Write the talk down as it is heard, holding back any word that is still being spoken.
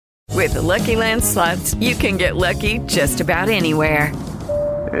With the Lucky Land Slots, you can get lucky just about anywhere.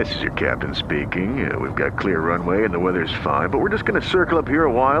 This is your captain speaking. We've got clear runway and the weather's fine, but we're just going to circle up here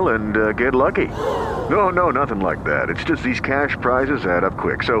a while and get lucky. No, nothing like that. It's just these cash prizes add up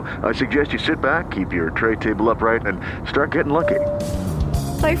quick. So I suggest you sit back, keep your tray table upright, and start getting lucky.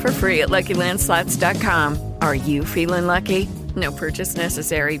 Play for free at LuckyLandSlots.com. Are you feeling lucky? No purchase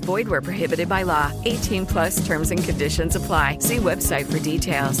necessary. Void where prohibited by law. 18 plus terms and conditions apply. See website for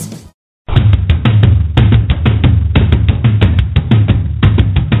details.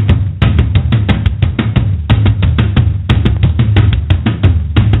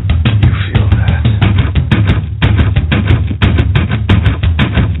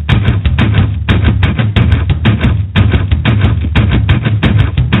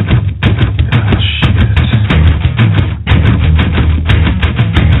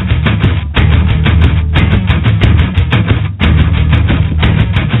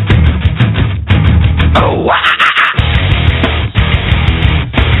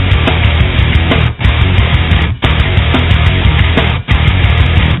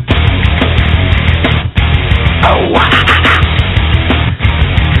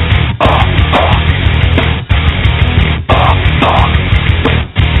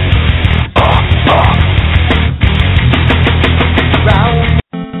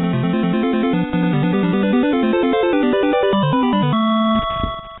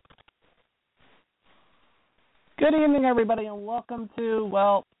 Good evening, everybody, and welcome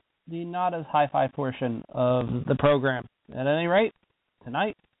to, the not as hi-fi portion of the program. At any rate,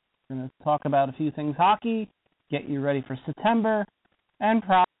 tonight, we're going to talk about a few things hockey, get you ready for September, and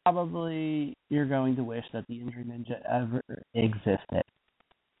probably you're going to wish that the Injury Ninja ever existed.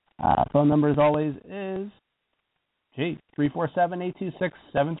 Phone number, as always, is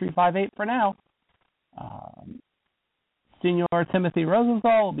 347-826-7358 for now. Senior Timothy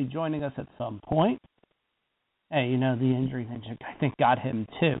Rosenthal will be joining us at some point. Hey, the Injury Ninja, I think, got him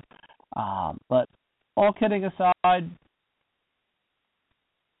too. But all kidding aside,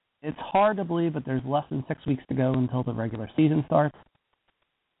 it's hard to believe, but there's less than 6 weeks to go until the regular season starts.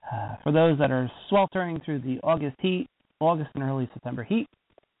 For those that are sweltering through the August and early September heat,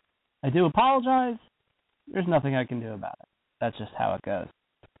 I do apologize. There's nothing I can do about it. That's just how it goes.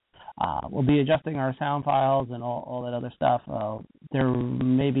 We'll be adjusting our sound files and all that other stuff. There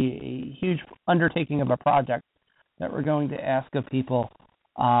may be a huge undertaking of a project that we're going to ask of people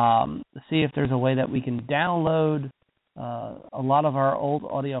to see if there's a way that we can download a lot of our old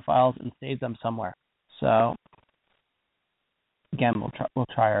audio files and save them somewhere. So, again, we'll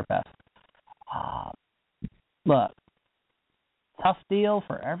try our best. Look, tough deal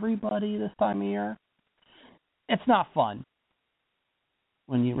for everybody this time of year. It's not fun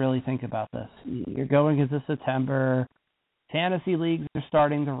when you really think about this. You're going into September. Fantasy leagues are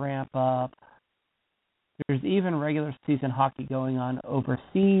starting to ramp up. There's even regular season hockey going on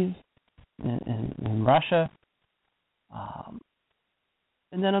overseas in Russia.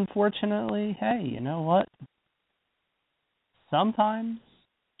 And then, unfortunately, hey, you know what? Sometimes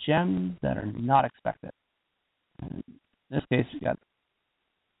gems that are not expected. In this case, you got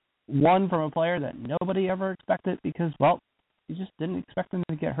one from a player that nobody ever expected because, you just didn't expect them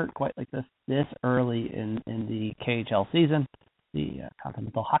to get hurt quite like this early in the KHL season, the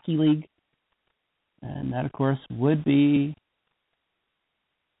Continental Hockey League. And that, of course, would be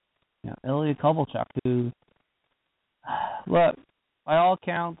Ilya Kovalchuk, who, look, by all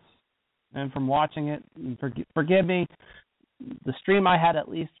accounts, and from watching it, and forgive me, the stream I had at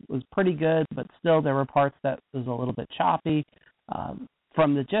least was pretty good, but still there were parts that was a little bit choppy.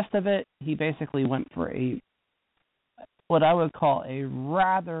 From the gist of it, he basically went for what I would call a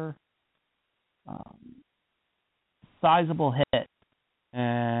rather sizable hit,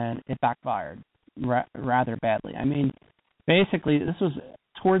 and it backfired rather badly. I mean, basically, this was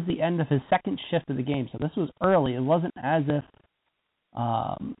towards the end of his second shift of the game, so this was early. It wasn't as if,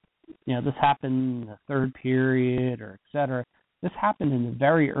 this happened in the third period or et cetera. This happened in the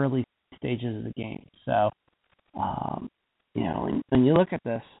very early stages of the game. So, when you look at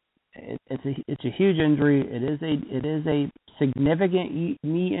this, it's a huge injury. It is a significant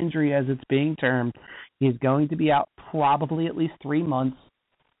knee injury, as it's being termed. He's going to be out probably at least 3 months,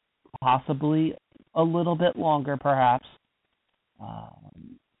 possibly a little bit longer, perhaps.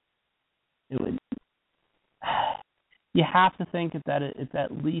 You have to think that it's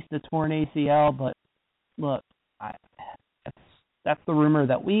at least a torn ACL, but look, that's the rumor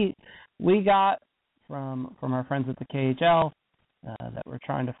that we got from our friends at the KHL. That we're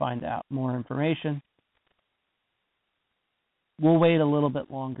trying to find out more information. We'll wait a little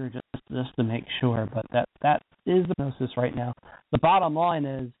bit longer just to make sure, but that is the prognosis right now. The bottom line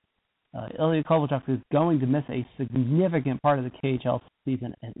is Ilya Kovalchuk is going to miss a significant part of the KHL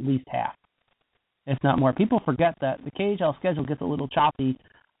season, at least half, if not more. People forget that the KHL schedule gets a little choppy.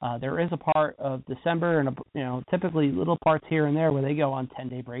 There is a part of December and typically little parts here and there where they go on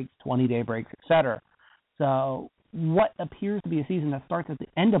 10-day breaks, 20-day breaks, etc. So what appears to be a season that starts at the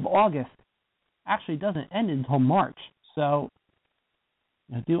end of August actually doesn't end until March. So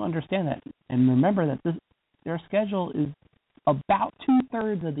do understand that, and remember that their schedule is about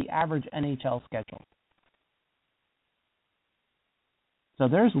 2/3 of the average NHL schedule. So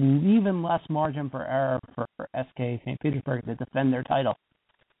there's even less margin for error for SK St. Petersburg to defend their title.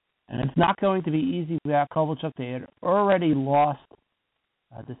 And it's not going to be easy without Kovalchuk. They had already lost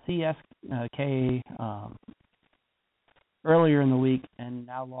to CSK earlier in the week and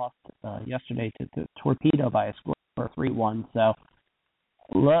now lost yesterday to Torpedo by a score of 3-1. So,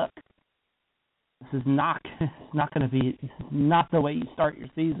 look, this is not the way you start your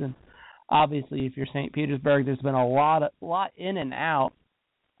season. Obviously, if you're St. Petersburg, there's been a lot in and out,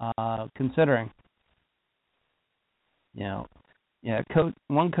 considering.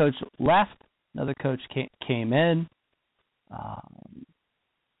 One coach left, another coach came in.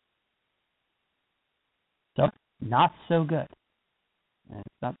 So not so good. And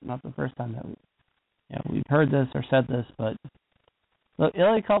it's not the first time that we've heard this or said this, but look,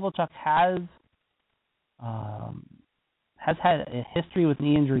 Ilya Kovalchuk has had a history with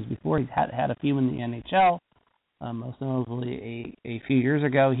knee injuries before. He's had a few in the NHL. Most notably, a few years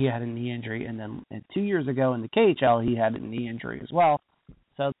ago, he had a knee injury, and then 2 years ago in the KHL, he had a knee injury as well.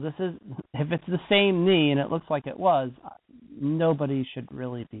 So this is, if it's the same knee, and it looks like it was, nobody should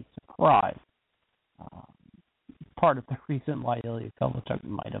really be surprised. Part of the reason why Ilya Kovalchuk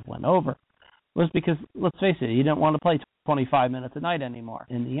might have went over was because, let's face it, he didn't want to play 25 minutes a night anymore.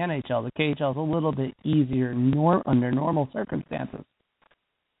 In the NHL, the KHL is a little bit easier under normal circumstances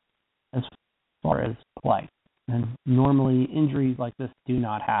as far as play. And normally injuries like this do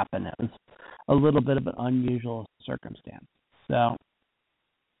not happen. It was a little bit of an unusual circumstance. So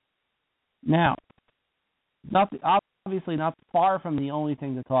now, obviously not far from the only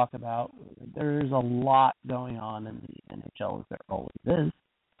thing to talk about. There's a lot going on in the NHL, as there always is.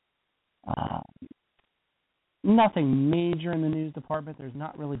 Nothing major in the news department. There's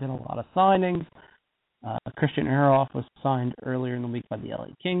not really been a lot of signings. Christian Ehrhoff was signed earlier in the week by the LA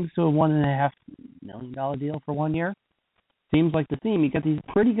Kings to a $1.5 million deal for 1 year. Seems like the theme. You got these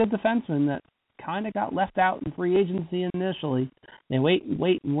pretty good defensemen that kind of got left out in free agency initially. They wait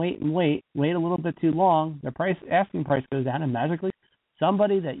a little bit too long. Their asking price goes down, and magically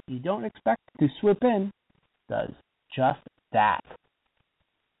somebody that you don't expect to swoop in does just that.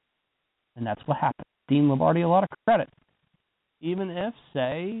 And that's what happened. Dean Lombardi, a lot of credit. Even if,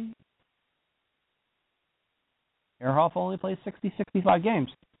 say, Ehrhoff only plays 65 games.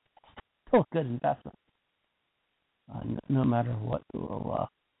 Still a good investment. No matter what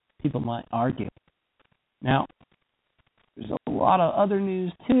people might argue. Now, there's a lot of other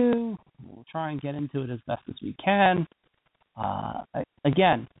news, too. We'll try and get into it as best as we can.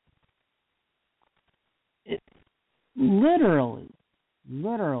 Again, it literally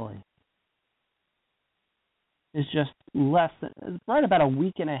is just right about a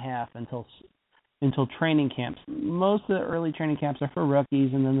week and a half until training camps. Most of the early training camps are for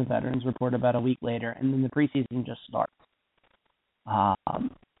rookies, and then the veterans report about a week later, and then the preseason just starts.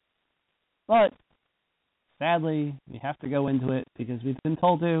 But sadly, we have to go into it because we've been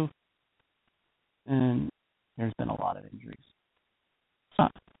told to, and there's been a lot of injuries. So,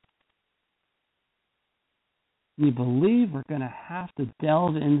 we believe we're going to have to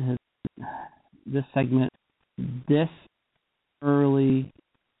delve into this segment this early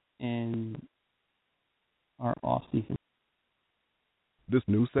in our off-season. This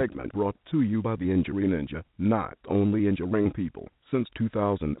new segment brought to you by the Injury Ninja, not only injuring people since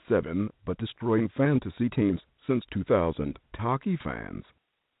 2007, but destroying fantasy teams since 2000. Hockey fans.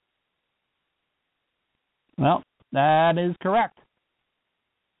 Well, that is correct.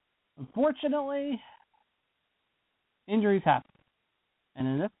 Unfortunately, injuries happen. And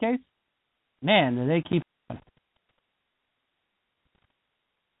in this case, man, do they keep happening.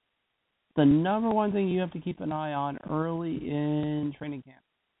 The number one thing you have to keep an eye on early in training camp: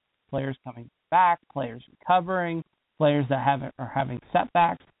 players coming back, players recovering, players that are having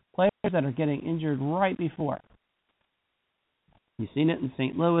setbacks, players that are getting injured right before. You've seen it in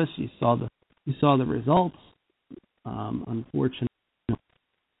St. Louis. You saw the results. Unfortunately,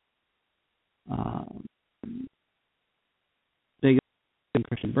 big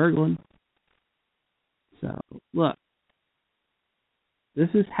Christian Berglund. So look, this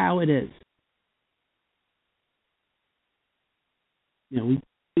is how it is.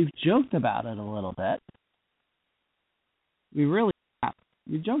 We we've joked about it a little bit. We really have.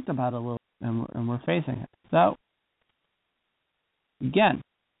 We joked about it a little, and we're facing it. So, again,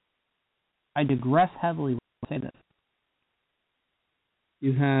 I digress heavily when I say this.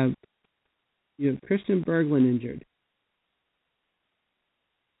 You have Christian Berglund injured.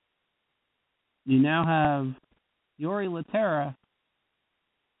 You now have Yuri Laterra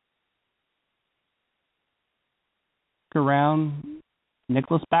around.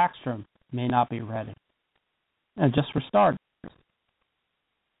 Nicholas Backstrom may not be ready. Just for starters.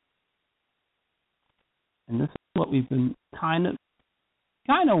 And this is what we've been kind of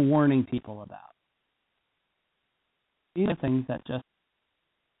warning people about. These are things that just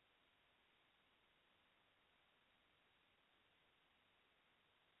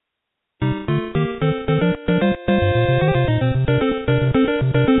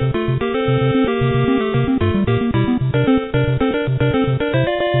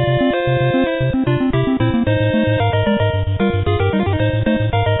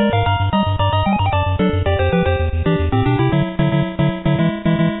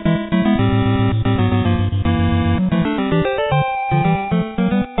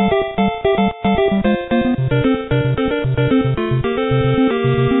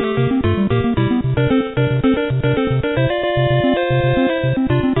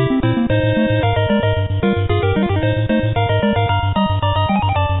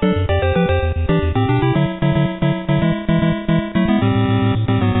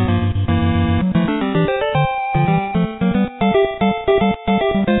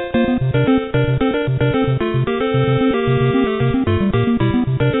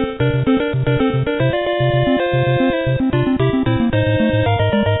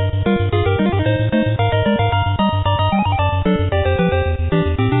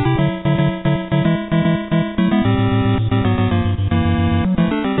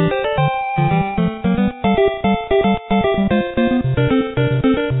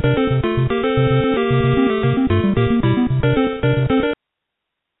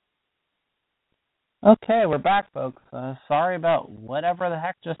Okay, we're back, folks. Sorry about whatever the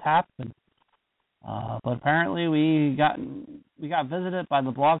heck just happened. But apparently we got visited by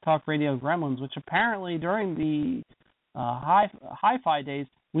the Blog Talk Radio Gremlins, which apparently during the hi-fi days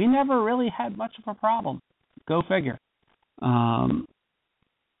we never really had much of a problem. Go figure.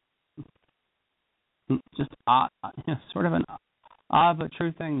 Just odd, sort of an odd but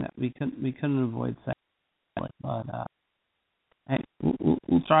true thing that we couldn't avoid saying. But hey,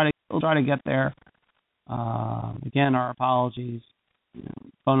 we'll try to get there. Again, our apologies.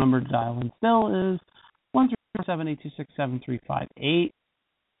 Phone number to dial in still is 1-347-826-7358.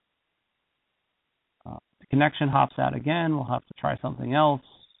 The connection hops out again. We'll have to try something else.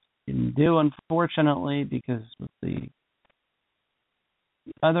 Didn't do, unfortunately, because with the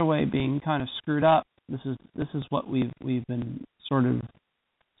other way being kind of screwed up. This is what we've been sort of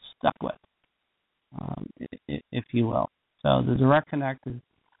stuck with, if you will. So the direct connect is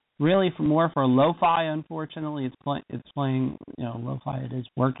really more for lo-fi. Unfortunately, it's playing. Lo-fi. It is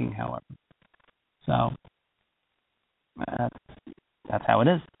working, however. So that's how it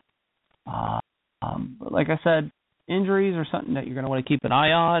is. But like I said, injuries are something that you're going to want to keep an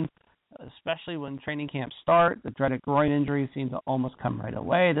eye on, especially when training camps start. The dreaded groin injuries seem to almost come right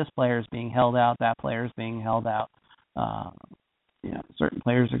away. This player is being held out. That player is being held out. Certain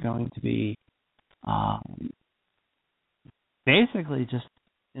players are going to be basically just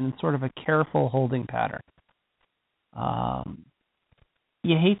in sort of a careful holding pattern.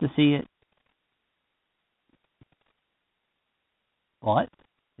 You hate to see it, but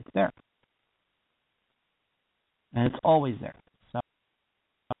it's there. And it's always there. So,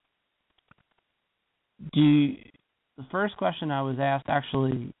 the first question I was asked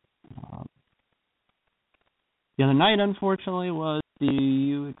actually the other night, unfortunately, was, do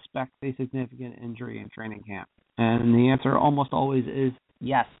you expect a significant injury in training camp? And the answer almost always is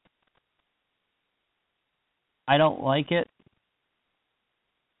yes. I don't like it.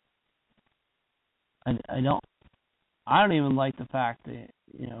 I don't even like the fact that,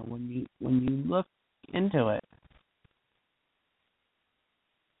 when you look into it,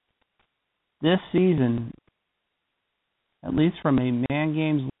 this season, at least from a man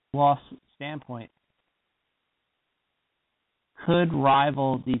games loss standpoint, could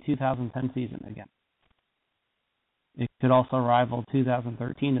rival the 2010 season again. It could also rival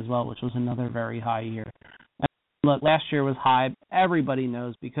 2013 as well, which was another very high year. And look, last year was high. Everybody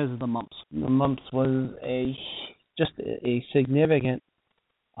knows because of the mumps. The mumps was just a significant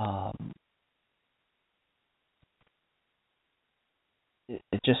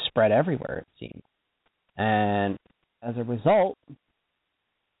it just spread everywhere, it seemed. And as a result,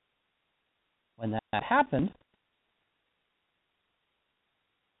 when that happened,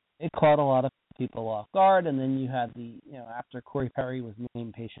 it caught a lot of people off guard, and then you had after Corey Perry was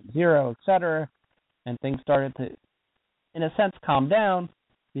named patient zero, etc., and things started to, in a sense, calm down.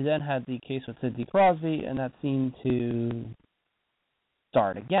 You then had the case with Sidney Crosby, and that seemed to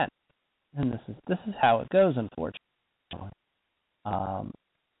start again. And this is how it goes, unfortunately.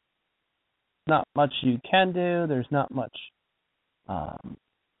 Not much you can do. There's not much that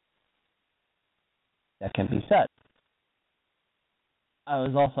can be said. I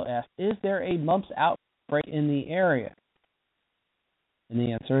was also asked, is there a mumps outbreak in the area? And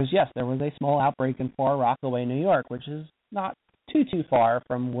the answer is yes. There was a small outbreak in Far Rockaway, New York, which is not too far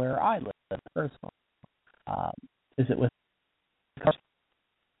from where I live personally. Is it with?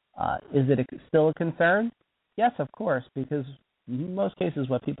 Is it still a concern? Yes, of course, because in most cases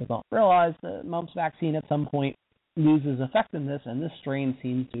what people don't realize, the mumps vaccine at some point loses effectiveness, and this strain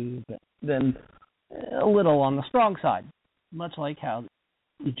seems to have been a little on the strong side. Much like how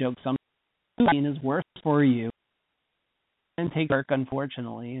the joke some vaccine is worse for you and take work,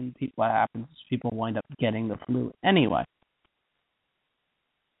 unfortunately, and what happens is people wind up getting the flu anyway.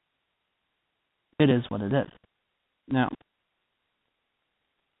 It is what it is. Now,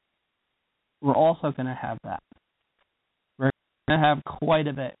 we're also going to have that. We're going to have quite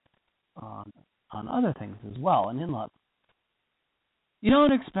a bit on other things as well. And in love, you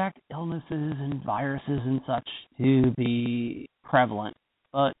don't expect illnesses and viruses and such to be prevalent,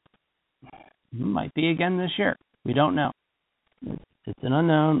 but it might be again this year. We don't know. It's an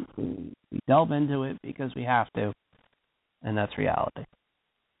unknown. We delve into it because we have to, and that's reality.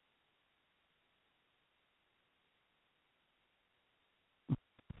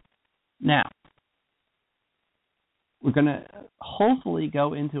 Now, we're going to hopefully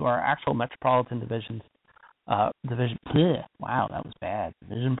go into our actual metropolitan divisions. Division. Wow, that was bad.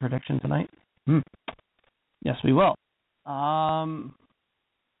 Division prediction tonight? Yes, we will. The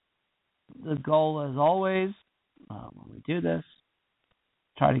goal, as always, when we do this,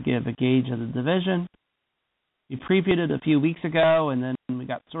 try to give a gauge of the division. We previewed it a few weeks ago, and then we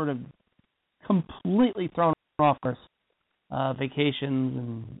got sort of completely thrown off course.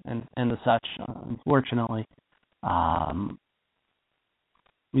 Vacations and the such, unfortunately.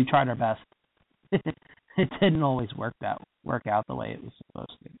 We tried our best. It didn't always work out the way it was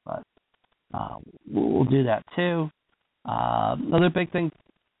supposed to, but we'll do that too. Another big thing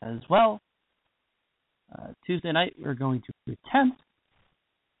as well, Tuesday night we're going to attempt,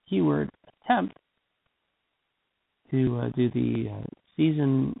 keyword attempt, to do the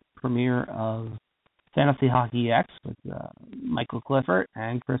season premiere of Fantasy Hockey X with Michael Clifford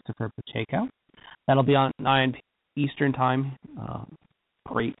and Christopher Pacheco. That'll be on 9 Eastern Time.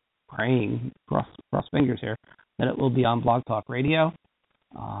 Praying, cross fingers here, that it will be on Blog Talk Radio.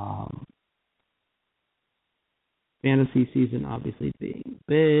 Fantasy season obviously being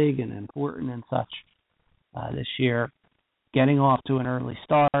big and important and such this year. Getting off to an early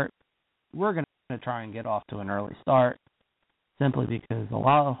start. We're going to try and get off to an early start simply because a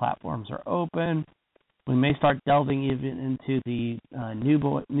lot of the platforms are open. We may start delving even into the new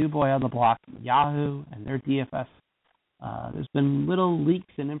boy on the block, Yahoo, and their DFS. There's been little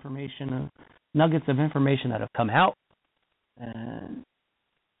leaks and information, nuggets of information that have come out. And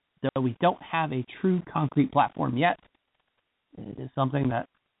though we don't have a true concrete platform yet, it is something that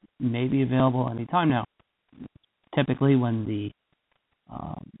may be available anytime now. Typically, when the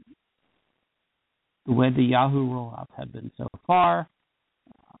way the Yahoo rollouts have been so far,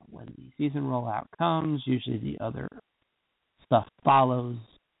 when the season rollout comes, usually the other stuff follows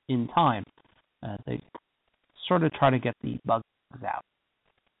in time. They sort of try to get the bugs out.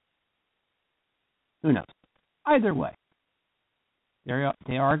 Who knows? Either way,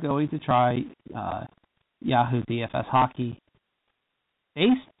 they are going to try Yahoo DFS Hockey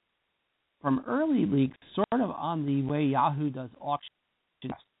based from early leaks, sort of on the way Yahoo does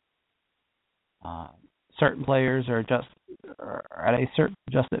auctions. Certain players are at a certain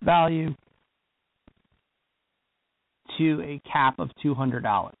adjusted value to a cap of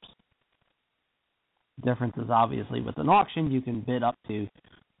 $200. The difference is obviously with an auction, you can bid up to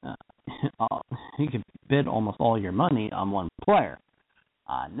you can bid almost all your money on one player.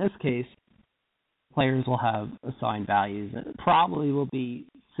 In this case, players will have assigned values, and it probably will be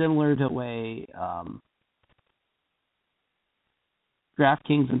similar to the way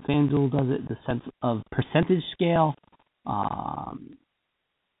DraftKings and FanDuel does it, the sense of percentage scale.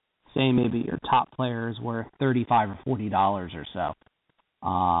 Say maybe your top players were $35 or $40 or so.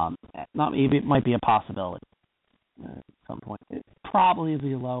 Not maybe it might be a possibility at some point. It probably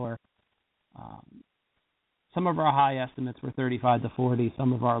be lower. some of our high estimates were 35 to 40.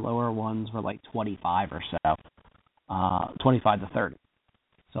 Some of our lower ones were like 25 or so, 25 to 30.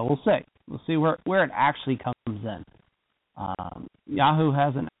 So we'll see. We'll see where it actually comes in. Yahoo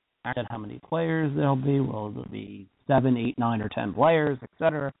hasn't said how many players there'll be. Will there be 7, 8, 9, or 10 players,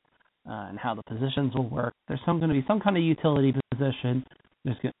 etc., and how the positions will work? There's going to be some kind of utility position.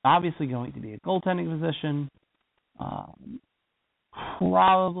 There's obviously going to be a goaltending position,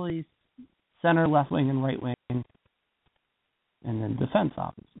 probably center, left wing, and right wing, and then defense,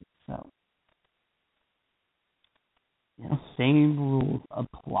 obviously. So, same rules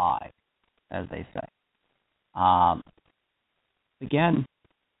apply, as they say. Again,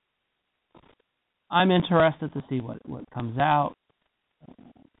 I'm interested to see what comes out.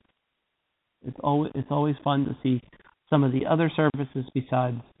 It's always fun to see some of the other services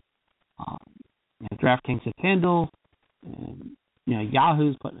besides DraftKings and FanDuel. And,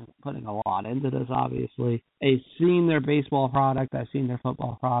 Yahoo's putting a lot into this, obviously. I've seen their baseball product. I've seen their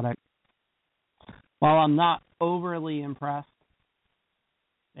football product. While I'm not overly impressed,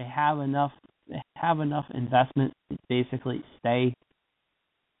 they have enough investment to basically stay.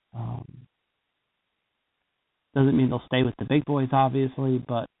 Doesn't mean they'll stay with the big boys, obviously,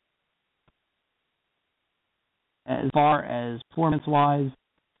 but as far as performance-wise,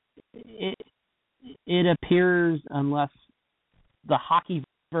 it appears, unless the hockey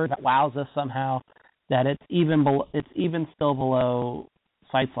version that wows us somehow, that it's even still below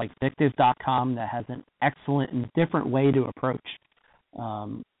sites like Victive.com that has an excellent and different way to approach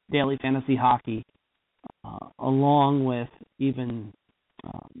daily fantasy hockey, along with even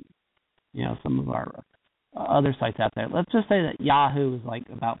some of our other sites out there. Let's just say that Yahoo is like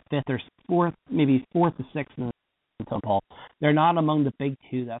about fifth or fourth, maybe fourth to sixth in the total. They're not among the big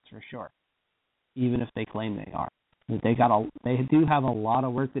two, that's for sure, even if they claim they are. They do have a lot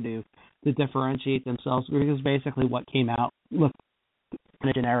of work to do to differentiate themselves, because basically what came out looked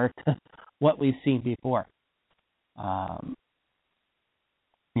generic to what we've seen before.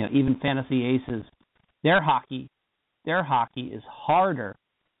 Even Fantasy Aces, their hockey is harder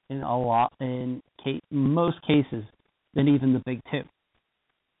in most cases than even the big two.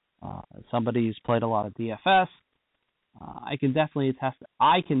 Somebody who's played a lot of DFS, I can definitely attest that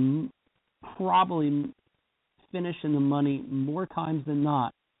I can probably finish in the money more times than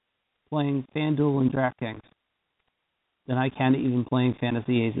not playing FanDuel and DraftKings than I can even playing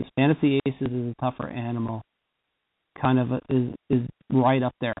Fantasy Aces. Fantasy Aces is a tougher animal. Kind of is right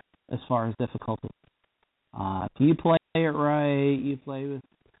up there as far as difficulty. If you play it right, you play with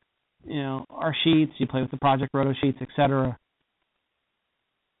our sheets, you play with the Project Roto sheets, etc.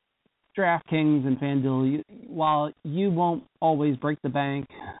 DraftKings and FanDuel, while you won't always break the bank,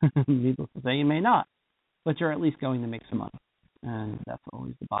 needless to say, you may not, but you're at least going to make some money. And that's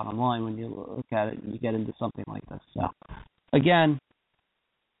always the bottom line when you look at it and you get into something like this. So, again,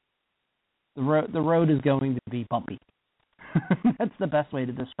 the road is going to be bumpy. That's the best way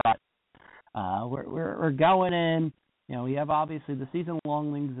to describe it. We're going in. We have obviously the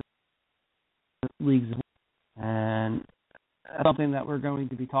season-long leagues, and something that we're going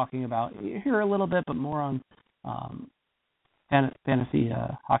to be talking about here a little bit, but more on Fantasy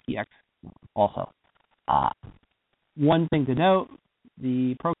Hockey X also. One thing to note,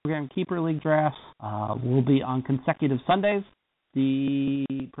 the Program Keeper League drafts will be on consecutive Sundays. The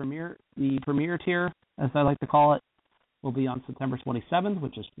premier tier, as I like to call it, will be on September 27th,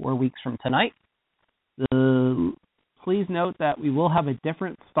 which is 4 weeks from tonight. Please note that we will have a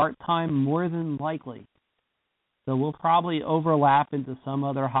different start time more than likely. So we'll probably overlap into some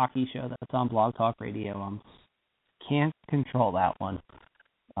other hockey show that's on Blog Talk Radio. Can't control that one.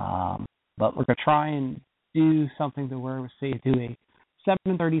 But we're going to try and do something to where we do a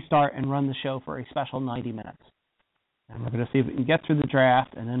 7:30 start and run the show for a special 90 minutes. And we're going to see if we can get through the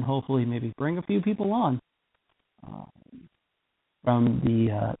draft and then hopefully maybe bring a few people on from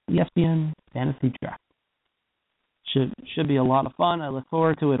the ESPN Fantasy Draft. Should be a lot of fun. I look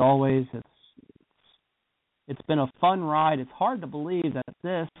forward to it always. It's been a fun ride. It's hard to believe that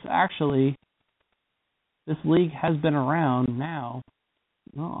this league has been around now,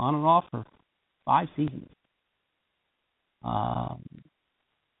 on and off for 5 seasons.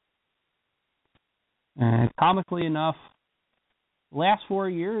 And comically enough, the last 4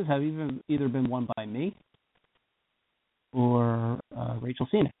 years have either been won by me or Rachel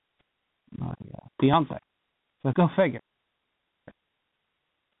Sinek, my fiance. So go figure.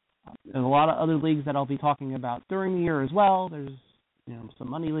 There's a lot of other leagues that I'll be talking about during the year as well. There's some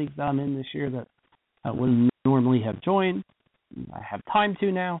money leagues that I'm in this year that I wouldn't normally have joined. I have time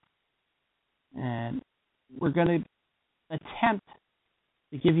to now. And we're going to attempt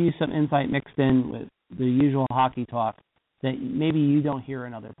to give you some insight mixed in with the usual hockey talk that maybe you don't hear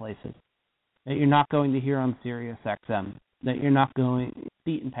in other places, that you're not going to hear on Sirius XM, that you're not going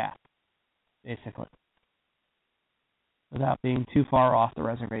beaten path, basically, without being too far off the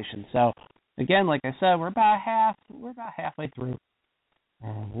reservation. So, again, like I said, we're about halfway through.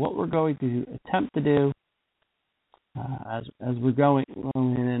 And what we're going to attempt to do as we're going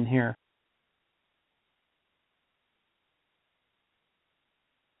in here.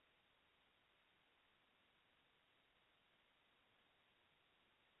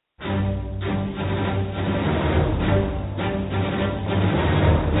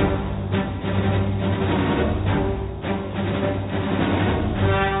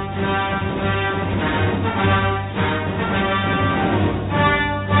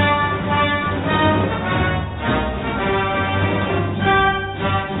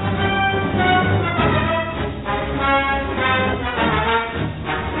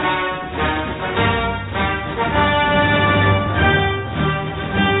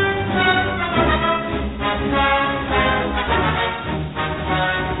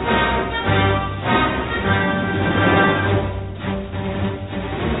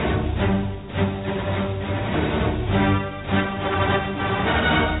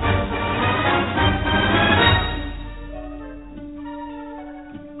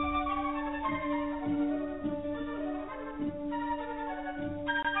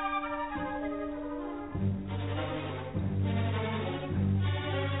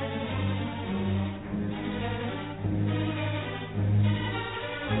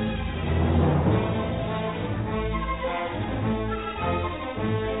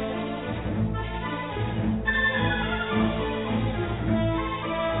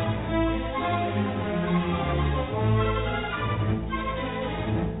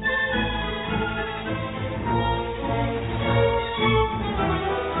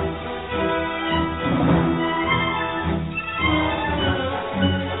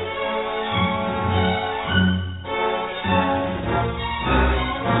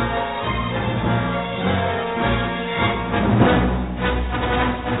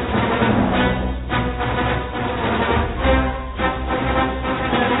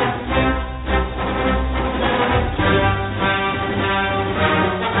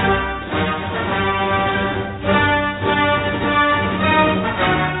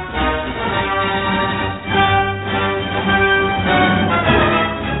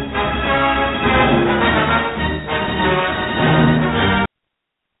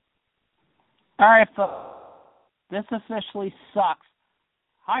 All right, folks. This officially sucks.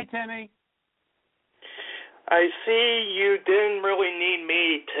 Hi, Timmy. I see you didn't really need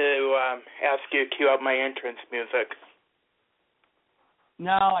me to ask you to cue up my entrance music.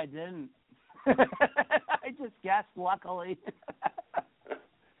 No, I didn't. I just guessed, luckily.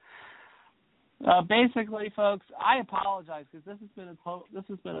 Basically, folks, I apologize because this has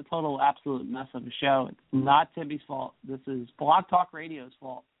been a total absolute mess of a show. It's not Timmy's fault. This is Blog Talk Radio's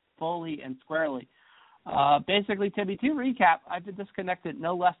fault, fully and squarely. Basically, Timmy, to recap, I've been disconnected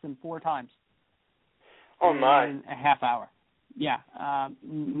no less than 4 times. Oh, my. In a half hour. Yeah.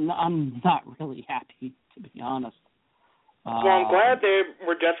 I'm not really happy, to be honest. Well, I'm glad they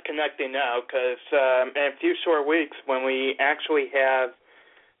were disconnecting now because in a few short weeks, when we actually have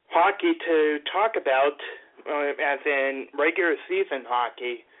hockey to talk about, as in regular season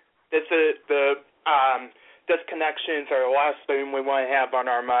hockey, the disconnections are the last thing we want to have on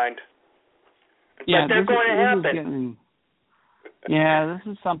our mind. Yeah, but they're going to happen.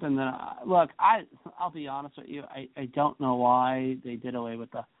 This is something that, I'll be honest with you, I don't know why they did away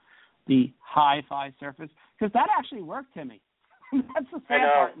with the hi-fi surface, because that actually worked, Timmy. That's the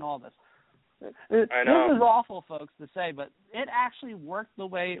sad part in all this. I know. This is awful, folks, to say, but it actually worked the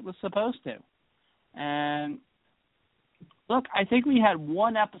way it was supposed to. And look, I think we had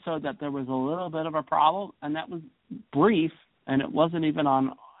one episode that there was a little bit of a problem, and that was brief, and it wasn't even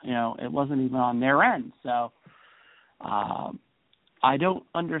on, their end. So I don't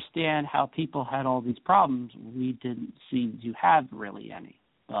understand how people had all these problems. We didn't seem to have really any,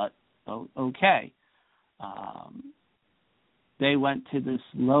 but okay. They went to this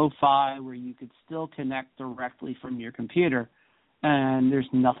lo-fi where you could still connect directly from your computer, and there's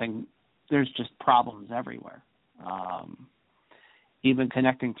just problems everywhere. Even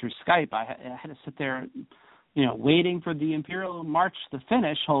connecting through Skype, I had to sit there, waiting for the Imperial March to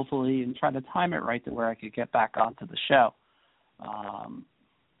finish, hopefully, and try to time it right to where I could get back onto the show. I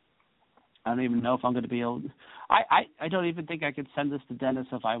don't even know if I'm going to be able to. I don't even think I could send this to Dennis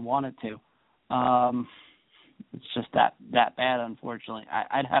if I wanted to. It's just that bad, unfortunately.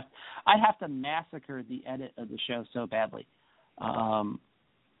 I'd have to massacre the edit of the show so badly.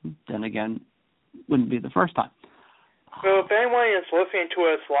 Then again, wouldn't be the first time. So if anyone is listening to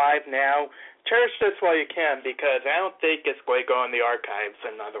us live now, cherish this while you can, because I don't think it's going to go in the archives,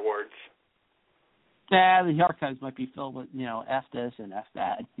 in other words. Yeah, the archives might be filled with, F this and F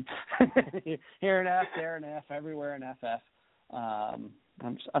that. Here an F, there an F, everywhere an FF.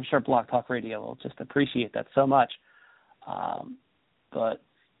 I'm sure Blog Talk Radio will just appreciate that so much. But,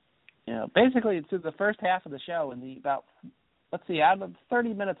 basically through the first half of the show and out of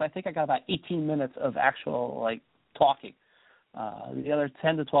 30 minutes, I think I got about 18 minutes of actual, talking. The other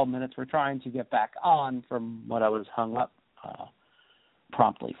 10 to 12 minutes we're trying to get back on from what I was hung up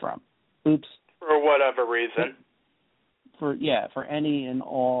promptly from. Oops. For whatever reason. For any and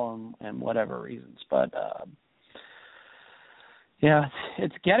all and whatever reasons. But,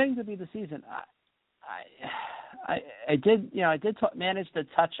 it's getting to be the season. I did manage to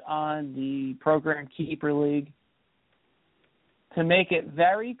touch on the program Keeper League to make it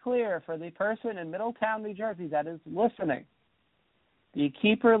very clear for the person in Middletown, New Jersey that is listening. The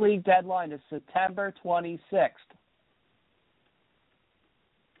Keeper League deadline is September 26th.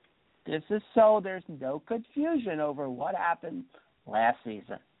 This is so there's no confusion over what happened last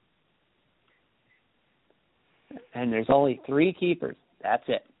season. And there's only 3 keepers. That's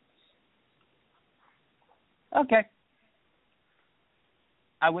it. Okay.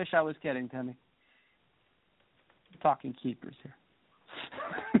 I wish I was kidding, Timmy. I'm talking keepers here.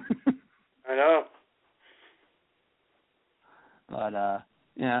 I know. But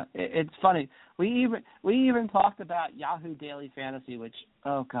it's funny. We even talked about Yahoo Daily Fantasy, which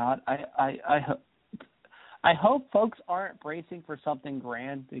I hope folks aren't bracing for something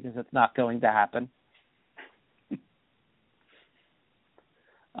grand because it's not going to happen.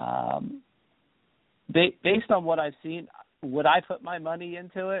 Based on what I've seen, would I put my money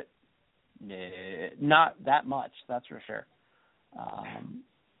into it? Not that much, that's for sure.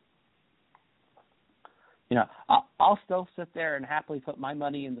 I'll still sit there and happily put my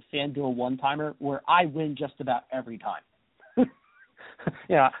money in the FanDuel one-timer where I win just about every time.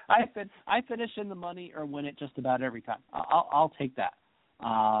 I finish in the money or win it just about every time. I'll take that.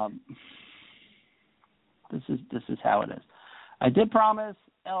 This is how it is. I did promise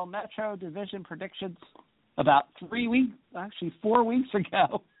El Metro Division predictions about 4 weeks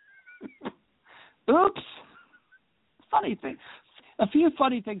ago. Oops. Funny thing. A few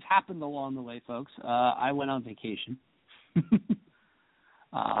funny things happened along the way, folks. I went on vacation.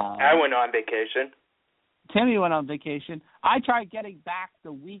 I went on vacation. Timmy went on vacation. I tried getting back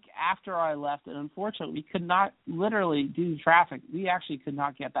the week after I left, and unfortunately, we could not literally do traffic. We actually could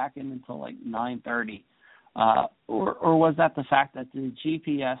not get back in until 9:30. Or was that the fact that the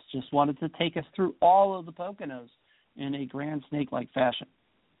GPS just wanted to take us through all of the Poconos in a grand snake-like fashion?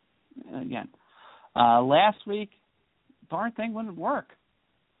 Again, last week, darn thing wouldn't work.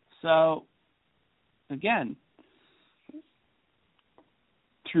 So, again,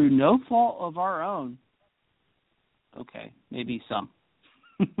 through no fault of our own, okay, maybe some,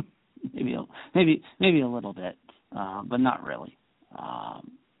 maybe a little bit, but not really.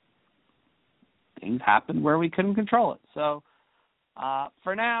 Things happened where we couldn't control it. So,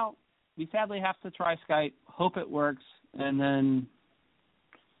 for now, we sadly have to try Skype, hope it works, and then,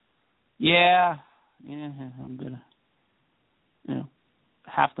 I'm gonna,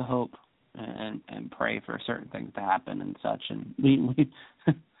 have to hope and pray for certain things to happen and such. And we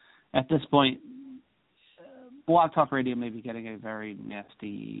at this point, Blog Talk Radio may be getting a very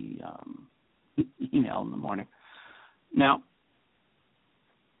nasty email in the morning. Now,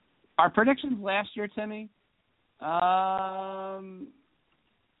 our predictions last year, Timmy, ow.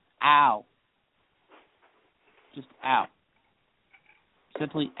 Just ow.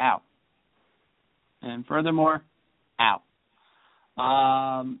 Simply ow. And furthermore, ow.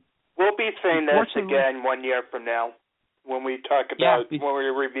 We'll be saying this again 1 year from now when we talk about when we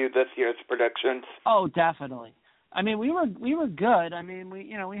review this year's predictions. Oh, definitely. I mean, we were good. I mean,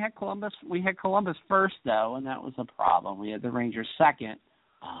 we had Columbus. We had Columbus first though, and that was a problem. We had the Rangers second.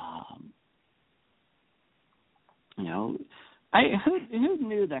 Who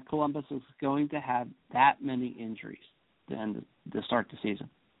knew that Columbus was going to have that many injuries to start the season?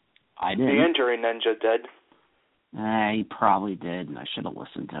 I didn't. The injury ninja did. He probably did, and I should have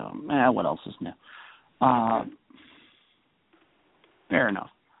listened to him. What else is new? Fair enough.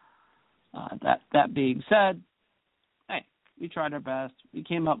 That being said, hey, we tried our best. We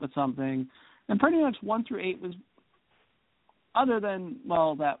came up with something, and pretty much 1 through 8 was, other than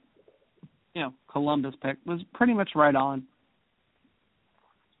that, Columbus pick was pretty much right on.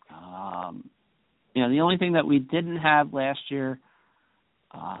 The only thing that we didn't have last year.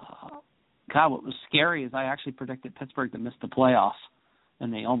 What was scary is I actually predicted Pittsburgh to miss the playoffs,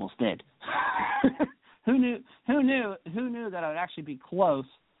 and they almost did. Who knew that it would actually be close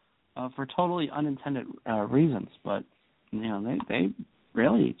for totally unintended reasons? But they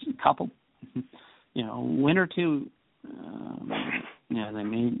really a couple, win or two. They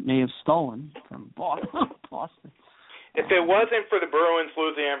may have stolen from Boston. If it wasn't for the Bruins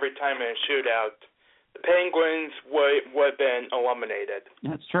losing every time in a shootout, the Penguins would have been eliminated.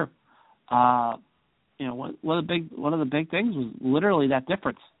 That's true. One of the big things was literally that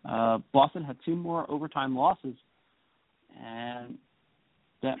difference. Boston had 2 more overtime losses, and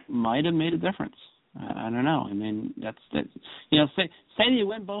that might have made a difference. I don't know. I mean, that's say you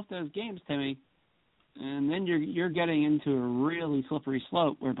win both those games, Timmy, and then you're getting into a really slippery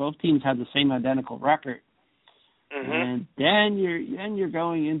slope where both teams have the same identical record. And then you're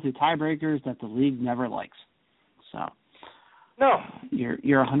going into tiebreakers that the league never likes. So no,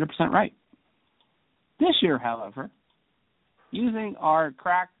 you're 100% right. This year, however, using our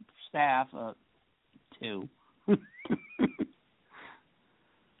crack staff of 2,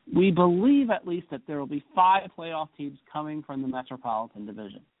 we believe at least that there will be 5 playoff teams coming from the Metropolitan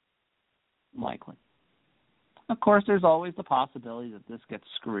Division. Likely. Of course, there's always the possibility that this gets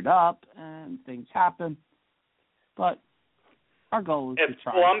screwed up and things happen. But our goal is to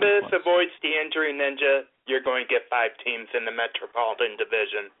try. If Columbus avoids the injury ninja, you're going to get 5 teams in the Metropolitan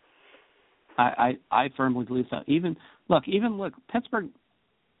Division. I firmly believe so. Even Pittsburgh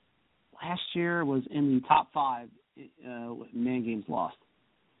last year was in the top 5 man games lost.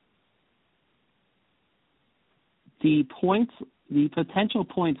 The potential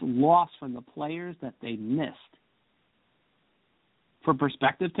points lost from the players that they missed. For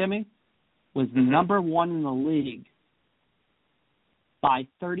perspective, Timmy, was number 1 in the league by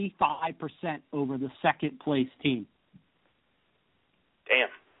 35% over the second place team. Damn.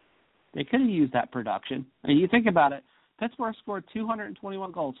 They could have used that production. And you think about it, Pittsburgh scored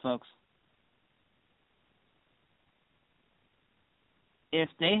 221 goals, folks. If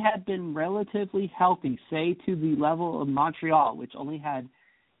they had been relatively healthy, say to the level of Montreal, which only had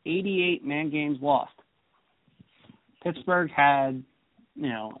 88 man games lost, Pittsburgh had,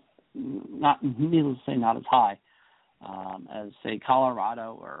 not needless to say, not as high as, say,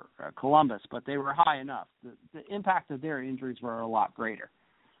 Colorado or Columbus, but they were high enough. The impact of their injuries were a lot greater.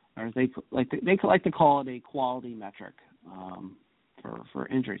 Or they like to call it a quality metric for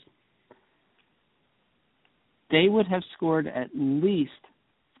injuries. They would have scored at least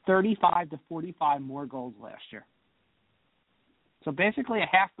 35 to 45 more goals last year. So basically a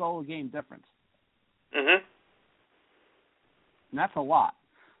half goal a game difference. Mm-hmm. And that's a lot.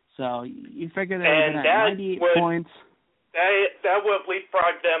 So you figure they were at 98 points. That would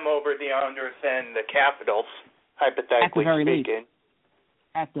leapfrog them over the Islanders and the Capitals, hypothetically speaking.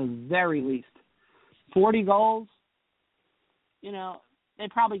 At the very least. 40 goals, they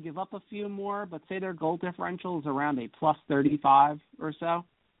probably give up a few more, but say their goal differential is around a plus 35 or so.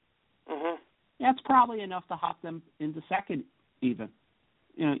 Mm-hmm. That's probably enough to hop them into second even,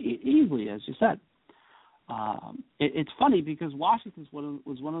 easily, as you said. It's funny because Washington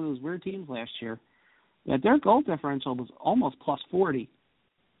was one of those weird teams last year that their goal differential was almost plus 40.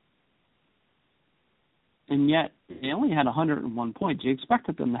 And yet they only had 101 points. You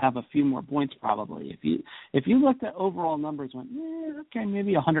expected them to have a few more points probably. If you looked at overall numbers, went okay,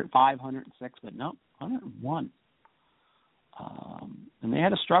 maybe 105, 106, but no, 101. And they had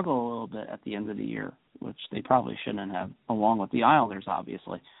to struggle a little bit at the end of the year, which they probably shouldn't have, along with the Islanders,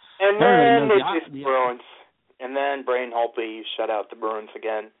 obviously. And then the Bruins. And then Brain Holtby shut out the Bruins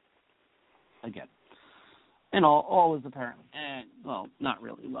again. And all was apparently, not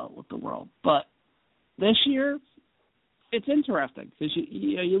really well with the world, but. This year, it's interesting because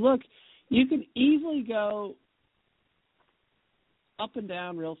you look, you can easily go up and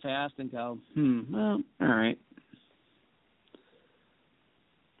down real fast and go, well, all right.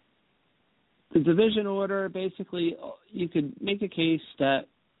 The division order, basically, you could make a case that,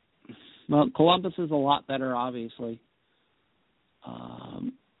 Columbus is a lot better, obviously.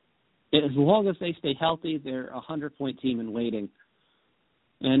 As long as they stay healthy, they're a 100-point team in waiting.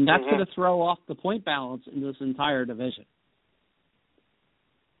 And that's going to throw off the point balance in this entire division.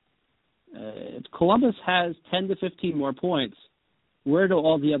 If Columbus has 10 to 15 more points, where do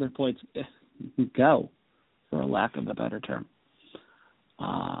all the other points go, for a lack of a better term?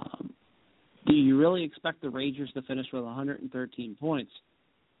 Do you really expect the Rangers to finish with 113 points,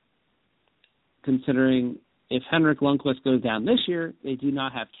 considering if Henrik Lundqvist goes down this year, they do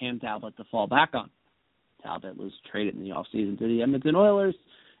not have Cam Talbot to fall back on? Talbot was traded in the offseason to the Edmonton Oilers,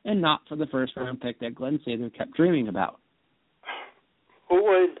 and not for the first-round pick that Glenn Sather kept dreaming about. Who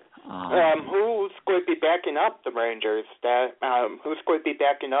would Who's going to be backing up the Rangers? Who's going to be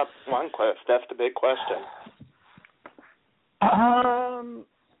backing up Lundqvist? That's the big question.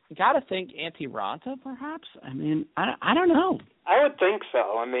 Got to think Antti Raanta, perhaps. I mean, I don't know. I would think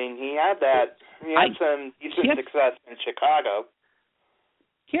so. I mean, he had some decent success in Chicago.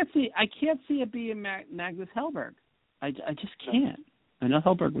 I can't see it being Magnus Hellberg. I just can't. I know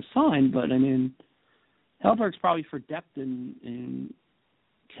Hellberg was signed, but I mean, Hellberg's probably for depth in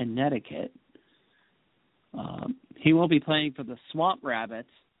Connecticut. He won't be playing for the Swamp Rabbits.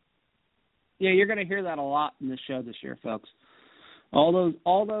 Yeah, you're going to hear that a lot in the show this year, folks. All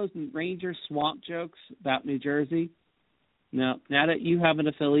those Ranger Swamp jokes about New Jersey. Now that you have an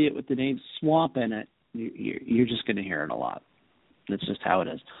affiliate with the name Swamp in it, you're just going to hear it a lot. That's just how it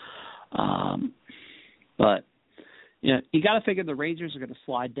is. But you got to figure the Rangers are going to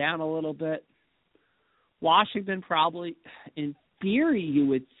slide down a little bit. Washington probably, in theory, you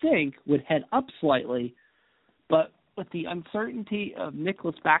would think would head up slightly, but with the uncertainty of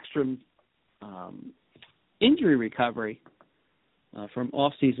Nicholas Backstrom's injury recovery from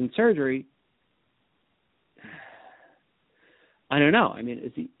off-season surgery, I don't know. I mean,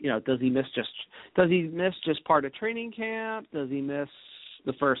 is he? Does he miss just part of training camp? Does he miss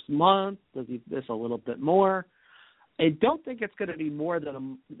the first month? Does he miss a little bit more? I don't think it's going to be more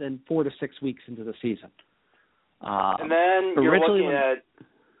than 4 to 6 weeks into the season. And then you're looking at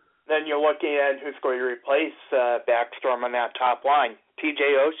who's going to replace Backstrom on that top line.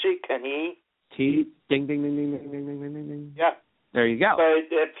 TJ Oshie, can he? Ding, ding, ding, ding, ding, ding, ding, ding, ding. Yeah. There you go.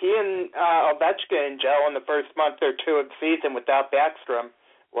 But if he and Ovechkin gel in the first month or two of the season without Backstrom,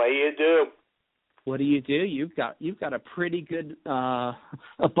 what do you do? What do you do? You've got a pretty good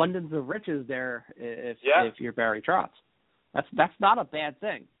abundance of riches there if you're Barry Trotz. That's not a bad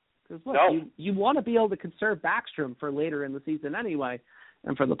thing. Because look, no. you want to be able to conserve Backstrom for later in the season anyway,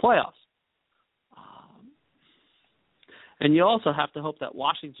 and for the playoffs. And you also have to hope that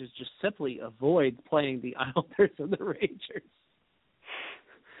Washington just simply avoid playing the Islanders and the Rangers.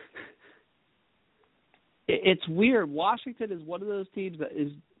 It's weird. Washington is one of those teams that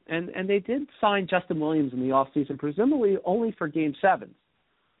is, and they did sign Justin Williams in the offseason, presumably only for Game 7,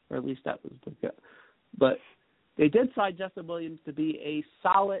 or at least that was the good. But they did sign Justin Williams to be a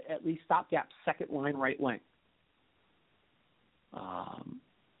solid, at least stopgap, second-line right wing.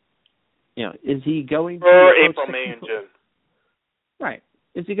 Is he going to... For April, May, and June. Right.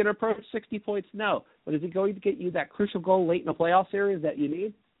 Is he going to approach 60 points? No. But is he going to get you that crucial goal late in the playoff series that you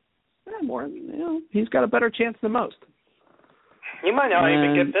need? More. He's got a better chance than most. He might not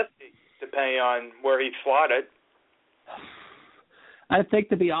even get 50, depending on where he's slotted. I think,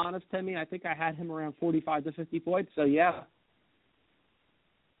 to be honest, Timmy, I think I had him around 45 to 50 points. So yeah,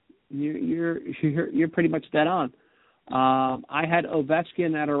 you're pretty much dead on. I had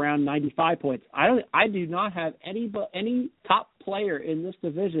Ovechkin at around 95 points. I do not have any top player in this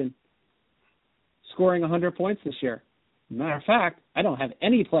division scoring 100 points this year. Matter of fact, I don't have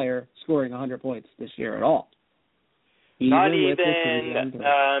any player scoring 100 points this year at all. Not even 3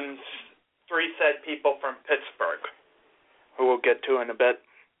 said people from Pittsburgh, who we'll get to in a bit.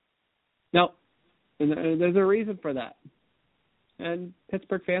 No, and there's a reason for that. And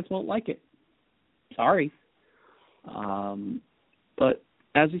Pittsburgh fans won't like it. Sorry. But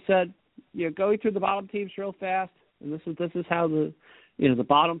as we said, going through the bottom teams real fast, and this is how the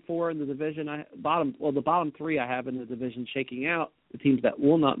bottom 4 in the division, the bottom 3 I have in the division shaking out, the teams that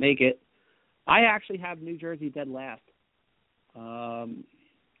will not make it. I actually have New Jersey dead last.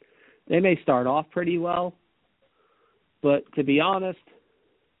 They may start off pretty well, but to be honest,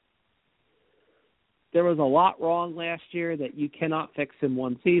 there was a lot wrong last year that you cannot fix in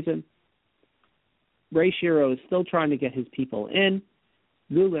one season. Ray Shero is still trying to get his people in.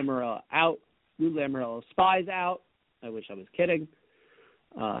 Lou Lamoriello out. Lou Lamoriello spies out. I wish I was kidding.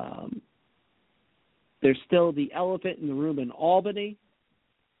 There's still the elephant in the room in Albany,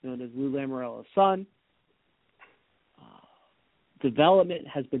 known as Lou Lamoriello's son. Development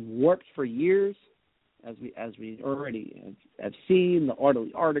has been warped for years, as we already have seen, the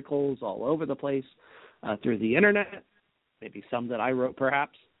articles all over the place through the internet, maybe some that I wrote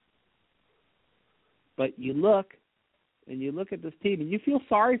perhaps. But you look at this team, and you feel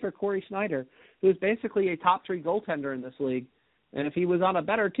sorry for Corey Schneider, who is basically a top 3 goaltender in this league. And if he was on a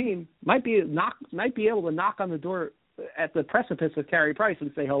better team, might be able to knock on the door at the precipice of Carey Price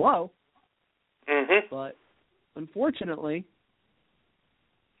and say hello. Mm-hmm. But unfortunately,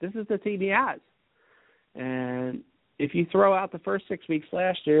 this is the team he has. And if you throw out the first 6 weeks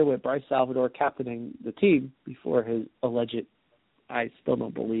last year with Bryce Salvador captaining the team before his alleged, I still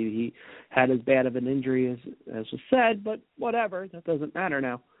don't believe he had as bad of an injury as was said, but whatever, that doesn't matter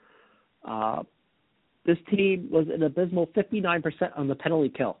now. This team was an abysmal 59% on the penalty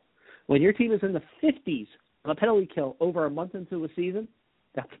kill. When your team is in the 50s on a penalty kill over a month into a season,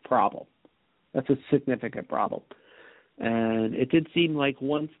 that's a problem. That's a significant problem. And it did seem like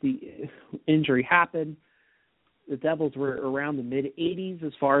once the injury happened, the Devils were around the mid-80s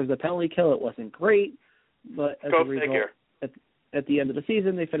as far as the penalty kill. It wasn't great, but as a result, at the end of the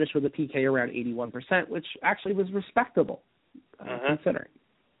season, they finished with a PK around 81%, which actually was respectable, considering.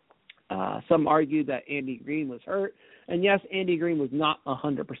 Some argued that Andy Green was hurt, and yes, Andy Green was not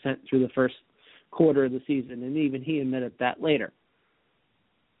 100% through the first quarter of the season, and even he admitted that later.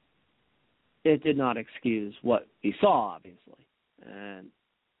 It did not excuse what he saw, obviously. And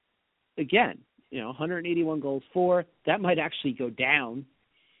again, 181 goals for, that might actually go down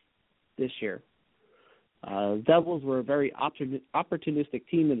this year. Devils were a very opportunistic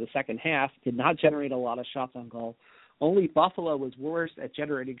team in the second half, did not generate a lot of shots on goal. Only Buffalo was worse at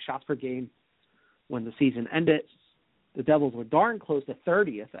generating shots per game when the season ended. The Devils were darn close to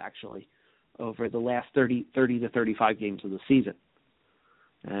 30th, actually, over the last 30 to 35 games of the season.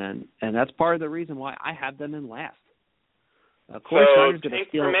 And that's part of the reason why I have them in last. So, Tank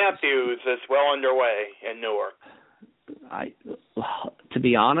for Matthews is well underway in Newark. To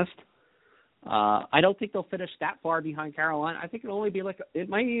be honest, I don't think they'll finish that far behind Carolina. I think it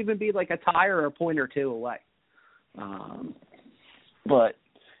might even be like a tie or a point or two away. But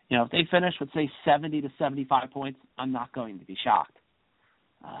if they finish with say 70 to 75 points, I'm not going to be shocked.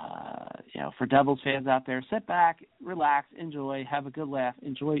 For Devils fans out there, sit back, relax, enjoy, have a good laugh,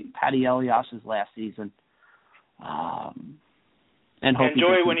 enjoy Patty Elias's last season, and hope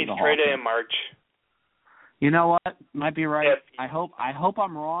enjoy when he's traded in March. You know what? Might be right. I hope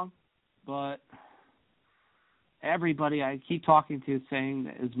I'm wrong, but everybody I keep talking to is saying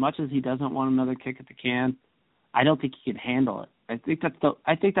that as much as he doesn't want another kick at the can, I don't think he can handle it.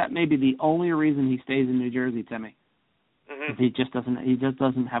 I think that may be the only reason he stays in New Jersey, Timmy. Mm-hmm. He just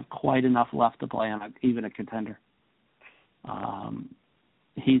doesn't have quite enough left to play on even a contender. I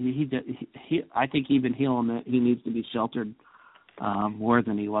think even he needs to be sheltered more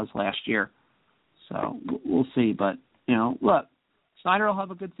than he was last year. So we'll see. But look, Snyder will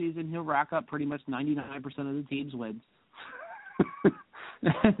have a good season. He'll rack up pretty much 99% of the team's wins.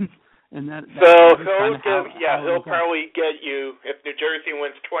 And he'll probably get you, if New Jersey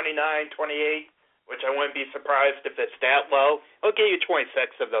wins 29-28, which I wouldn't be surprised if it's that low, he'll get you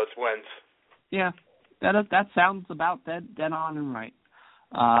 26 of those wins. Yeah, that sounds about dead on and right.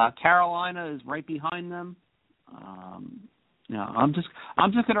 Carolina is right behind them. I'm just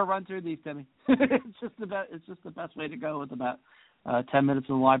going to run through these, Timmy. It's just the best way to go with about 10 minutes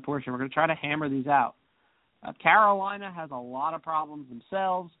of the live portion. We're going to try to hammer these out. Carolina has a lot of problems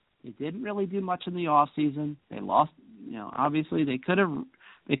themselves. They didn't really do much in the off season. They lost. Obviously they could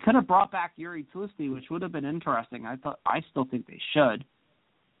have brought back Yuri Tlisty, which would have been interesting. I still think they should.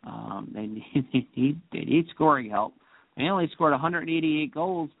 They need scoring help. They only scored 188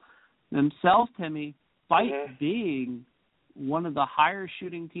 goals themselves, Timmy, despite being one of the higher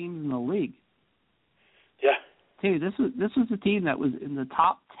shooting teams in the league. Yeah. Timmy, this was a team that was in the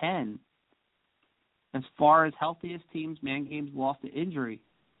top 10 as far as healthiest teams, man games lost to injury.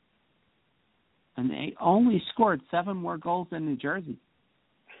 And they only scored 7 more goals than New Jersey.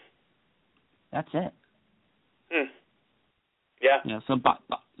 That's it. Yeah.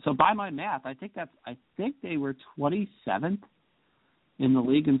 So by my math, I think they were 27th in the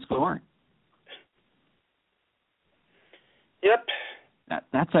league in scoring. Yep.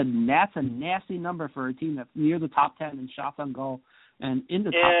 That's a nasty number for a team that's near the top 10 in shots on goal and in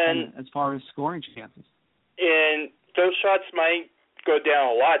the top 10 as far as scoring chances. And those shots might go down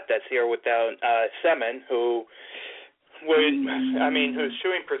a lot this year without Semin, whose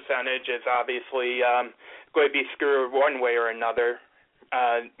shooting percentage is obviously going to be screwed one way or another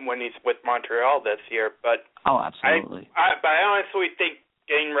when he's with Montreal this year. But absolutely. I honestly think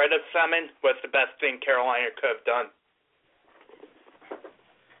getting rid of Semin was the best thing Carolina could have done.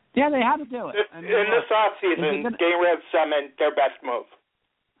 Yeah, they had to do it. In this offseason, getting rid of Semin, their best move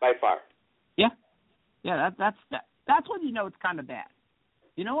by far. Yeah. Yeah, that's when you know it's kind of bad.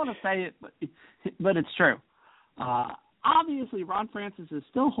 You don't want to say it, but it's true. Obviously, Ron Francis is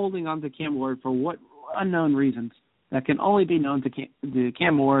still holding on to Cam Ward for what unknown reasons that can only be known to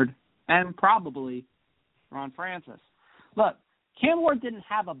Cam Ward and probably Ron Francis. Look, Cam Ward didn't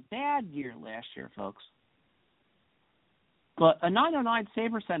have a bad year last year, folks. But a .909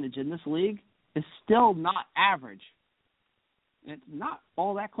 save percentage in this league is still not average. It's not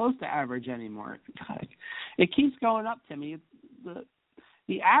all that close to average anymore. It keeps going up, Timmy.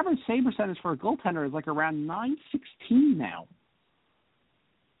 The average save percentage for a goaltender is like around .916 now.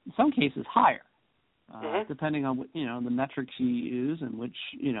 in some cases higher, depending on the metrics you use and which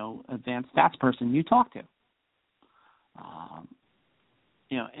advanced stats person you talk to.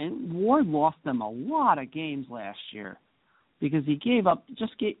 And Ward lost them a lot of games last year because he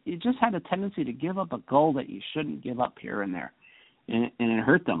just had a tendency to give up a goal that you shouldn't give up here and there, and it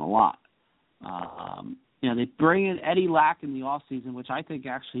hurt them a lot. They bring in Eddie Lack in the offseason, which I think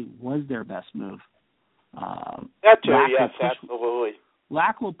actually was their best move. That too, yes, absolutely.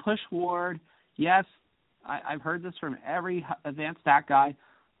 Lack will push Ward. Yes, I've heard this from every advanced stat guy.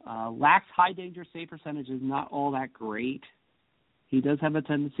 Lack's high danger save percentage is not all that great. He does have a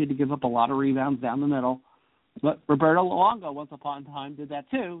tendency to give up a lot of rebounds down the middle. But Roberto Luongo, once upon a time, did that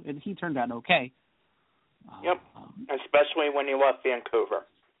too, and he turned out okay. Yep, especially when he left Vancouver.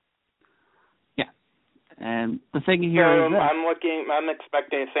 Yeah, and the thing here is I'm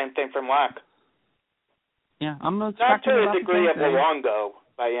expecting the same thing from Lack. Yeah, I'm expecting not to the degree of thing. Luongo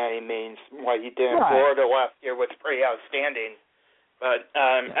by any means. What he did in Florida last year was pretty outstanding. But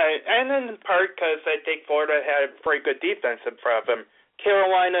and in part because I think Florida had a pretty good defense in front of him.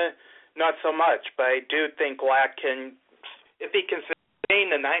 Carolina, not so much. But I do think Lack can, if he can sustain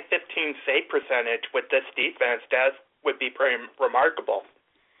the .915 save percentage with this defense, that would be pretty remarkable.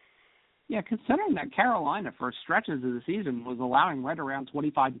 Yeah, considering that Carolina for stretches of the season was allowing right around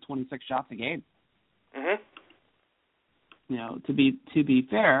 25 to 26 shots a game. Mm-hmm. To be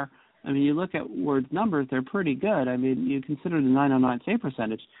fair, I mean, you look at Ward's numbers; they're pretty good. I mean, you consider the .909 save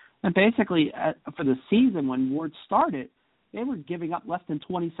percentage, and basically for the season when Ward started, they were giving up less than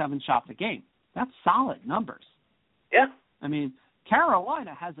 27 shots a game. That's solid numbers. Yeah. I mean,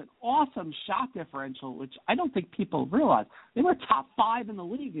 Carolina has an awesome shot differential, which I don't think people realize. They were top 5 in the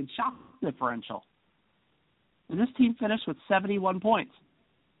league in shot differential, and this team finished with 71 points.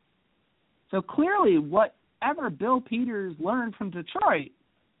 So clearly, whatever Bill Peters learned from Detroit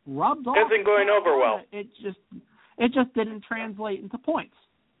rubbed off. Isn't going over well. It just didn't translate into points.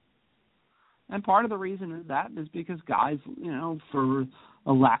 And part of the reason is that is because guys, for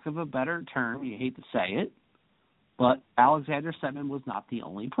a lack of a better term, you hate to say it, but Alexander Sedman was not the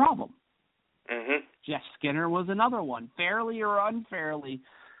only problem. Mm-hmm. Jeff Skinner was another one, fairly or unfairly.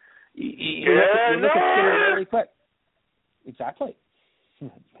 You look at Skinner really quick. Exactly.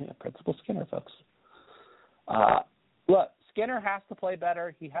 Principal Skinner, folks. Look, Skinner has to play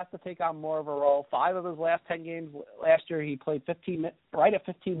better. He has to take on more of a role. 5 of his last 10 games last year, he played 15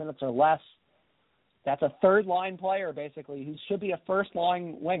 minutes or less. That's a third-line player, basically. He should be a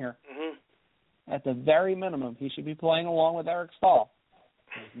first-line winger. Mm-hmm. At the very minimum, he should be playing along with Eric Stahl.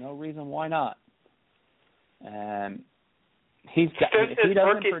 There's no reason why not. And if he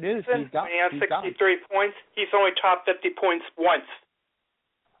doesn't produce, he has 63 points. He's only top 50 points once.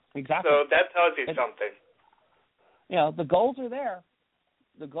 Exactly. So that tells you something. The goals are there.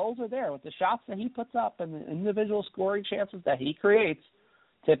 The goals are there with the shots that he puts up and the individual scoring chances that he creates.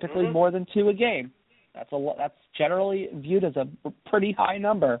 Typically more than 2 a game. That's generally viewed as a pretty high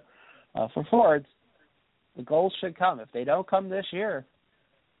number for forwards. The goals should come. If they don't come this year,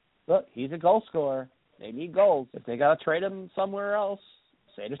 look, he's a goal scorer. They need goals. If they got to trade him somewhere else,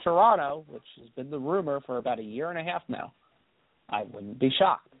 say to Toronto, which has been the rumor for about a year and a half now, I wouldn't be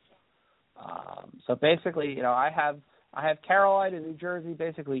shocked. So basically, I have Carolina and New Jersey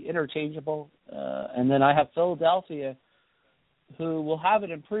basically interchangeable, and then I have Philadelphia, who will have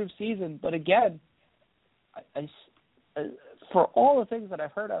an improved season. But again, for all the things that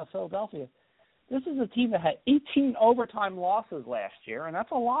I've heard out of Philadelphia, this is a team that had 18 overtime losses last year, and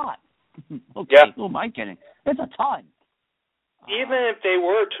that's a lot. Okay, yeah. Who am I kidding? It's a ton. Even if they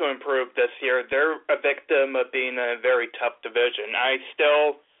were to improve this year, they're a victim of being in a very tough division.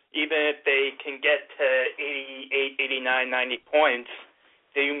 Even if they can get to 88, 89, 90 points,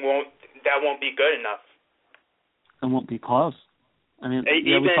 that won't be good enough. It won't be close. I mean,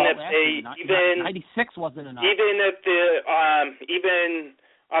 even 96 wasn't enough. Even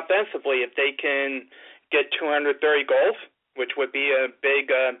offensively, if they can get 230 goals, which would be a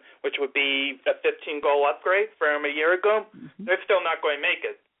 15-goal upgrade from a year ago, they're still not going to make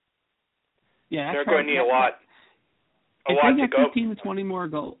it. Yeah, they're going to need a lot. If they get 15 to 20 more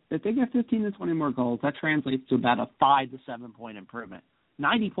goals, that translates to about a 5 to 7 point improvement.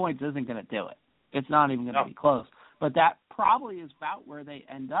 90 points isn't going to do it. It's not even going to be close. But that probably is about where they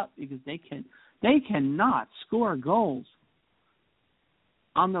end up because they cannot score goals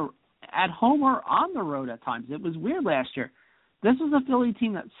at home or on the road at times. It was weird last year. This was a Philly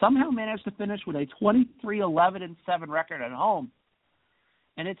team that somehow managed to finish with a 23-11-7 record at home.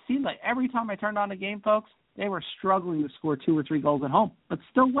 And it seemed like every time I turned on a game, folks, they were struggling to score 2 or 3 goals at home, but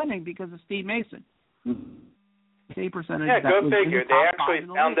still winning because of Steve Mason. save percentage. Yeah, that go was figure. in the They top actually 5 in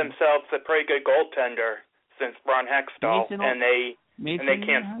the found league. themselves a pretty good goaltender since Ron Hextall, and they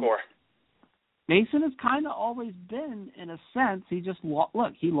can't score. Mason has kind of always been, in a sense, he just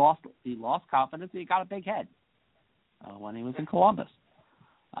he lost confidence. He got a big head when he was in Columbus.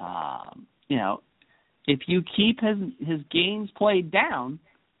 If you keep his games played down,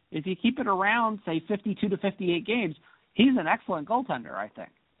 if you keep it around, say 52 to 58 games, he's an excellent goaltender, I think,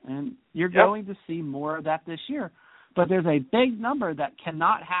 and you're going to see more of that this year. But there's a big number that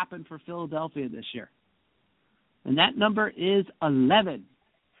cannot happen for Philadelphia this year, and that number is 11.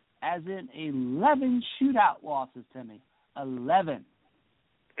 As in 11 shootout losses, Timmy. 11.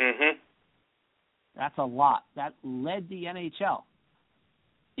 Mm-hmm. That's a lot. That led the NHL,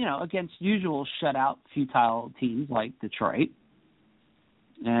 against usual shutout, futile teams like Detroit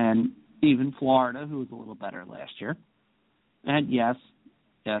and even Florida, who was a little better last year. And yes,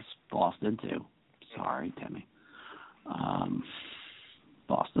 Boston too. Sorry, Timmy.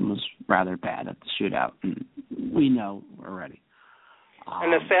 Boston was rather bad at the shootout, and we know already.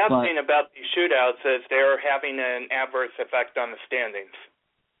 And the sad thing about these shootouts is they're having an adverse effect on the standings.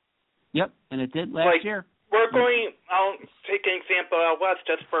 Yep, and it did last year. I'll take an example out west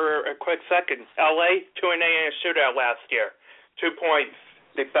just for a quick second. LA, 2-8 in a shootout last year. 2 points.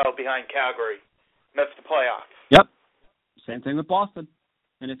 They fell behind Calgary. Missed the playoffs. Yep. Same thing with Boston.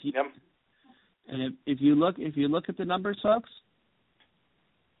 And if you if you look at the numbers, folks,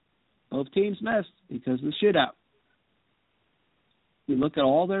 both teams missed because of the shootout. You look at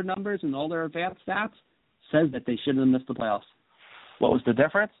all their numbers and all their advanced stats, says that they shouldn't have missed the playoffs. What was the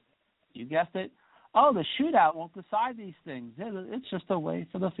difference? You guessed it. Oh, the shootout won't decide these things. It's just a way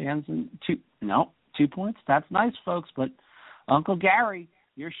for the fans. 2 points. That's nice, folks. But Uncle Gary,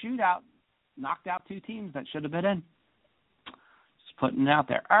 your shootout knocked out 2 teams that should have been in. Just putting it out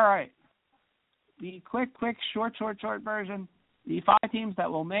there. All right. The quick, short version. The 5 teams that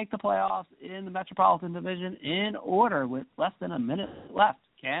will make the playoffs in the Metropolitan Division in order with less than a minute left.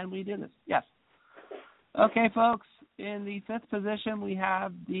 Can we do this? Yes. Okay, folks. In the 5th position, we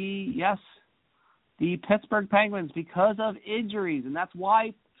have the Pittsburgh Penguins because of injuries, and that's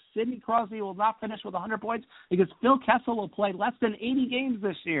why Sidney Crosby will not finish with 100 points because Phil Kessel will play less than 80 games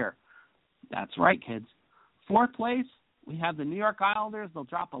this year. That's right, kids. 4th place, we have the New York Islanders. They'll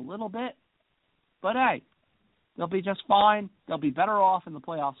drop a little bit, but hey, they'll be just fine. They'll be better off in the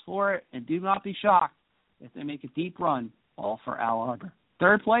playoffs for it, and do not be shocked if they make a deep run, all for Al Arbor.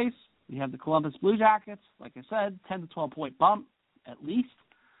 3rd place, we have the Columbus Blue Jackets. Like I said, 10 to 12-point bump at least.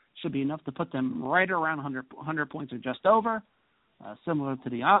 Should be enough to put them right around 100 points or just over, similar to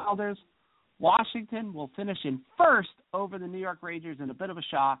the Islanders. Washington will finish in 1st over the New York Rangers in a bit of a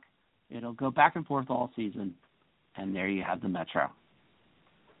shock. It'll go back and forth all season, and there you have the Metro.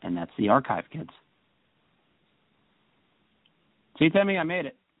 And that's the archive, kids. See, Timmy, I made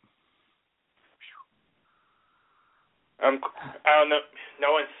it. I don't know.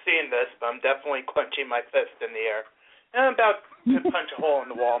 No one's seeing this, but I'm definitely clenching my fist in the air. And I'm about to punch a hole in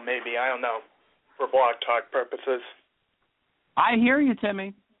the wall, maybe. I don't know. For blog talk purposes. I hear you,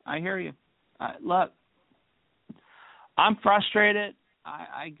 Timmy. I hear you. Look, I'm frustrated.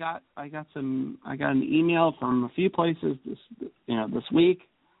 I got an email from a few places this week.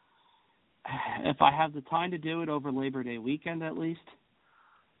 If I have the time to do it over Labor Day weekend, at least,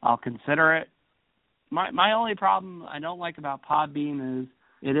 I'll consider it. My only problem I don't like about Podbean is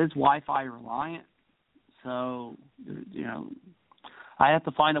it is Wi-Fi reliant. So, I have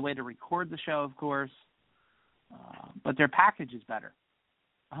to find a way to record the show, of course. But their package is better.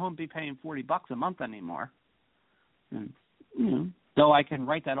 I won't be paying $40 a month anymore. And, though I can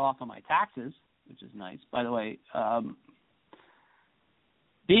write that off on my taxes, which is nice. By the way,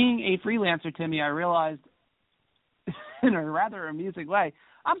 being a freelancer, Timmy, I realized in a rather amusing way,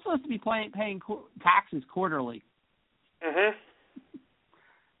 I'm supposed to be paying taxes quarterly. Mm-hmm.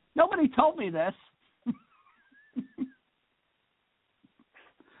 Nobody told me this.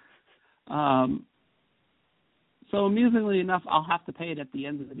 So amusingly enough, I'll have to pay it at the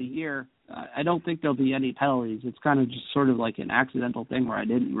end of the year. I don't think there'll be any penalties. It's kind of just sort of like an accidental thing where I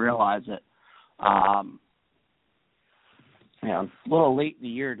didn't realize it. It's a little late in the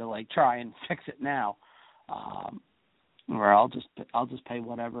year to try and fix it now. Or I'll just pay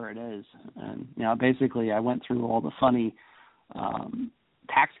whatever it is. And basically I went through all the funny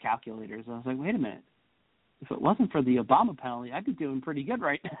tax calculators. I was like, wait a minute. If it wasn't for the Obama penalty, I'd be doing pretty good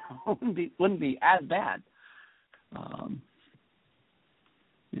right now. wouldn't be as bad.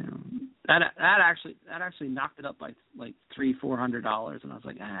 That actually knocked it up by like $300-$400, and I was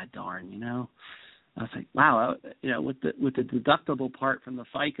like, darn, I was like, wow, with the deductible part from the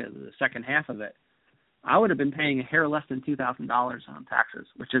FICA, the second half of it, I would have been paying a hair less than $2,000 on taxes,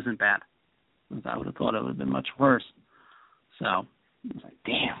 which isn't bad. I would have thought it would have been much worse. So I was like,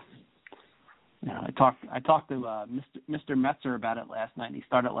 damn. I talked to Mr. Metzer about it last night, and he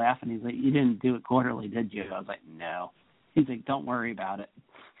started laughing. He's like, "You didn't do it quarterly, did you?" I was like, "No." He's like, "Don't worry about it."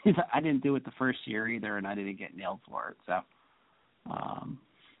 He's like, "I didn't do it the first year either, and I didn't get nailed for it." So,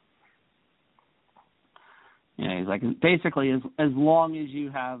 he's like, basically, as long as you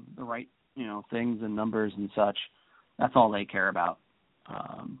have the right, things and numbers and such, that's all they care about.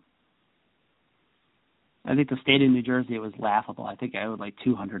 I think the state of New Jersey, it was laughable. I think I owed like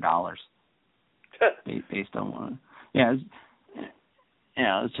 $200 based on one. Yeah,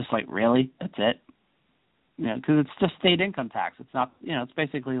 it's just like, really? That's it? Because it's just state income tax. It's not, it's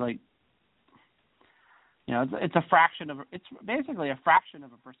basically like, it's basically a fraction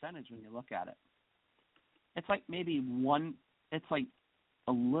of a percentage when you look at it. It's like it's like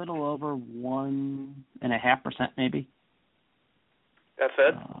a little over 1.5% maybe. That's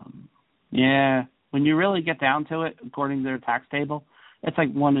it? Yeah. When you really get down to it, according to their tax table, it's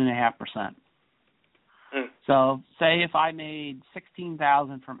like 1.5%. So, say if I made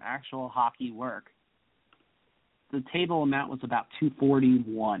 $16,000 from actual hockey work, the table amount was about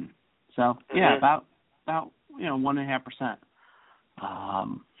 $241. So, yeah, about 1.5%.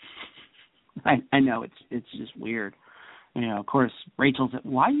 I know it's just weird. Of course, Rachel's like,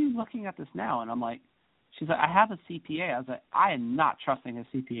 "Why are you looking at this now?" And I'm like, she's like, "I have a CPA." I was like, "I am not trusting a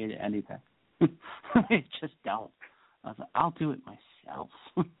CPA to anything." I just don't. I was like, "I'll do it myself."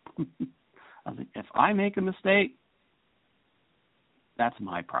 I was like, "If I make a mistake, that's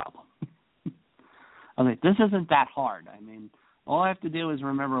my problem." I was like, "This isn't that hard. I mean, all I have to do is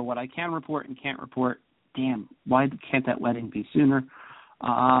remember what I can report and can't report. Damn, why can't that wedding be sooner?"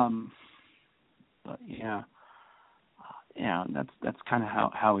 But that's kind of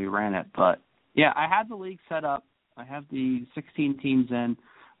how we ran it. But yeah, I had the league set up. I have the 16 teams in.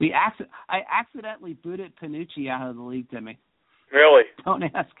 I accidentally booted Panucci out of the league, Timmy. Really? Don't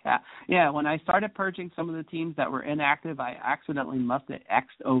ask how. Yeah, when I started purging some of the teams that were inactive, I accidentally must have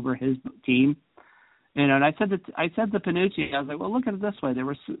X'd over his team. And I said to Panucci, I was like, "Well, look at it this way. There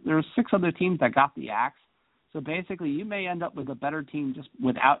were 6 other teams that got the axe. So basically, you may end up with a better team just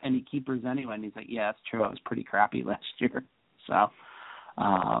without any keepers anyway." And he's like, "Yeah, that's true. I was pretty crappy last year." So,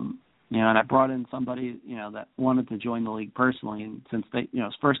 and I brought in somebody, that wanted to join the league personally. And since they,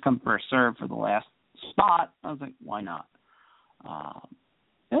 it's first come, first serve for the last spot, I was like, why not?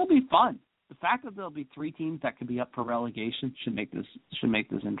 It'll be fun. The fact that there'll be 3 teams that could be up for relegation should make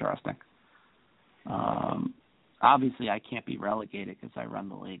this interesting. Obviously, I can't be relegated because I run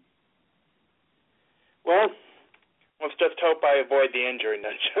the league. Well, let's just hope I avoid the injury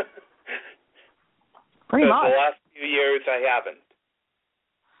niche. Pretty much. The last few years, I haven't.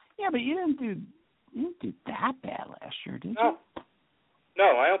 Yeah, but you didn't do that bad last year, did you?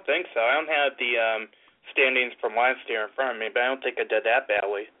 No, I don't think so. I don't have the standings from last year in front of me, but I don't think I did that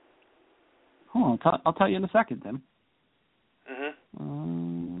badly. Oh, I'll tell you in a second, Tim.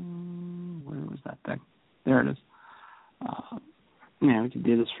 Where was that thing? There it is. We can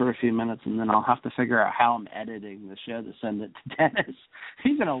do this for a few minutes, and then I'll have to figure out how I'm editing the show to send it to Dennis.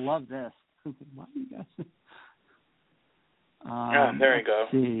 He's going to love this. Why do you guys... there you go.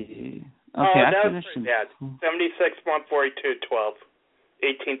 See. Okay, that was pretty bad. 76, 142, 12.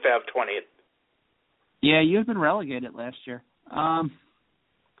 18th out of 20th. Yeah, you've been relegated last year.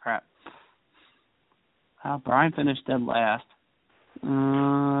 Crap. Brian finished dead last.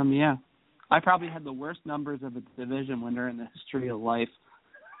 Yeah. I probably had the worst numbers of a division winner in the history of life.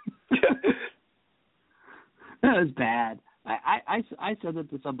 That was bad. I said that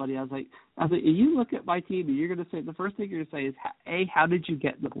to somebody. I was like, you look at my team and you're going to say, the first thing you're going to say is, A, how did you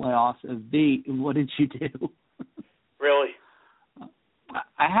get in the playoffs? And B, what did you do? Really?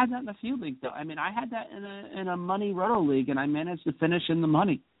 I had that in a few leagues, though. I mean, I had that in a money roto league, and I managed to finish in the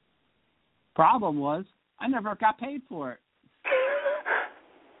money. Problem was, I never got paid for it.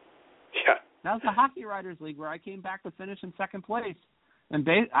 Yeah. That was the Hockey Writers League where I came back to finish in second place. And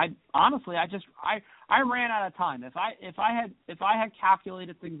I ran out of time. If I had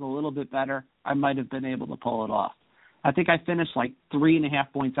calculated things a little bit better, I might have been able to pull it off. I think I finished like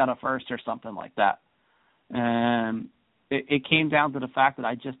 3.5 points out of first or something like that. And it came down to the fact that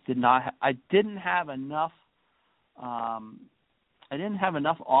I just I didn't have enough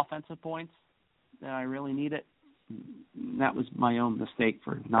offensive points that I really needed. And that was my own mistake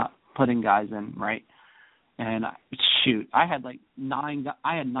for not putting guys in right. And I had like 9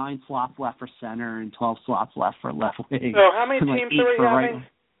 slots left for center and 12 slots left for left wing. So how many teams are we having? Right.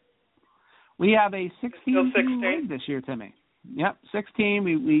 We have a 16 team league this year, Timmy. Yep, 16.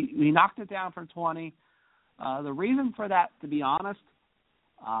 We knocked it down from 20. The reason for that, to be honest,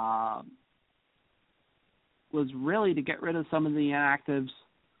 was really to get rid of some of the inactives.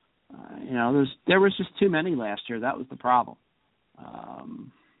 There was just too many last year. That was the problem.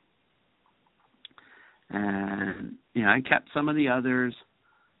 And I kept some of the others.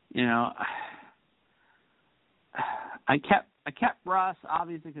 I kept Russ,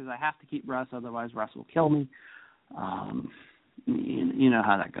 obviously, because I have to keep Russ, otherwise Russ will kill me. You know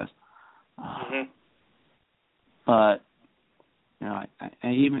how that goes. But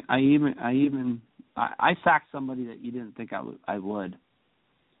I sacked somebody that you didn't think I would.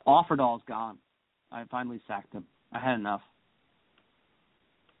 Offerdahl's gone. I finally sacked him. I had enough.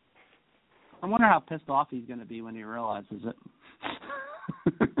 I wonder how pissed off he's going to be when he realizes it.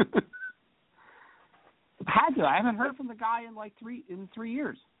 I haven't heard from the guy in 3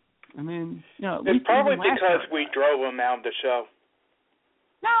 years. I mean, it's probably because we drove him out of the show.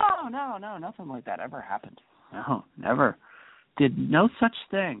 No, nothing like that ever happened. No, never. Did no such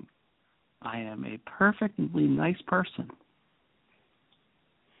thing. I am a perfectly nice person.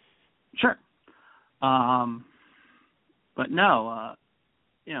 Sure. But no,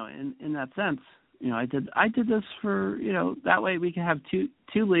 in that sense, I did this for, that way we can have two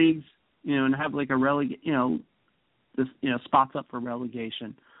leagues, and have like a spots up for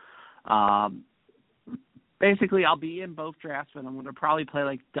relegation. Basically, I'll be in both drafts, but I'm going to probably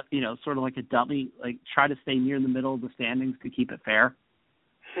play sort of like a dummy, like try to stay near the middle of the standings to keep it fair.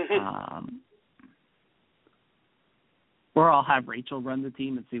 Or I'll have Rachel run the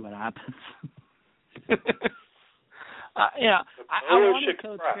team and see what happens. I want it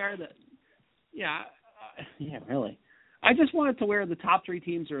so it's fair that, really. I just want it to where the top three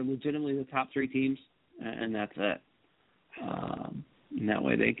teams are legitimately the top three teams, and that's it. And that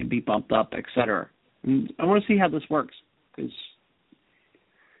way they can be bumped up, etc. And I want to see how this works, because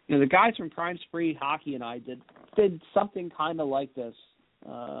the guys from Prime Spree Hockey and I did something kind of like this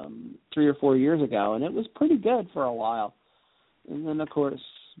 3 or 4 years ago, and it was pretty good for a while. And then, of course,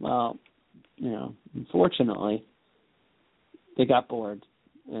 unfortunately, they got bored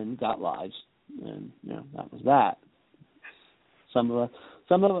and got lives, and that was that. Some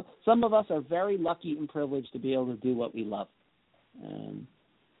of us are very lucky and privileged to be able to do what we love, and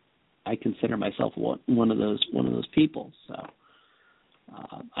I consider myself one of those people. So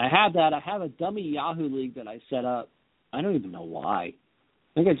I have that. I have a dummy Yahoo League that I set up. I don't even know why.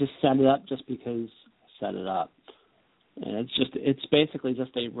 I think I just set it up just because I set it up. And it's basically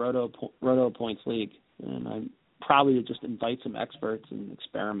just a roto points league, and I probably would just invite some experts and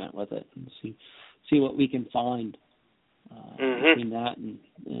experiment with it and see what we can find between that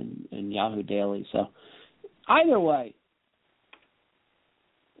and Yahoo Daily. So either way,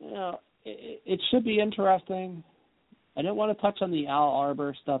 it should be interesting. I don't want to touch on the Al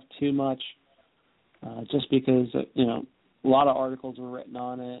Arbor stuff too much, just because a lot of articles were written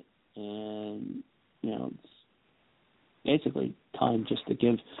on it, and it's basically time just to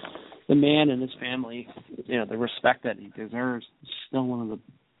give the man and his family, the respect that he deserves. He's still one of the,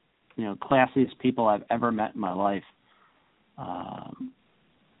 classiest people I've ever met in my life,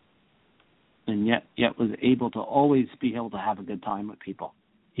 and yet was able to always be able to have a good time with people.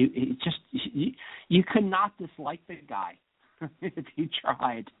 You could not dislike the guy if you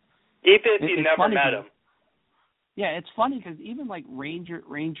tried. Even if you never met him. Yeah, it's funny because even like Ranger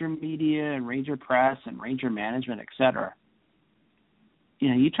Media and Ranger Press and Ranger Management, etc.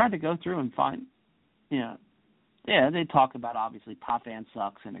 You try to go through and find, they talk about obviously Potvin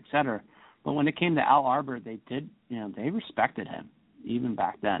sucks and etc. But when it came to Al Arbor, they did, they respected him even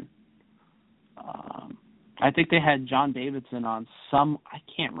back then. I think they had John Davidson on some, I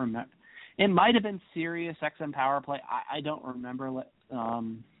can't remember. It might have been Sirius XM Power Play. I don't remember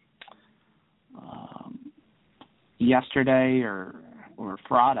yesterday or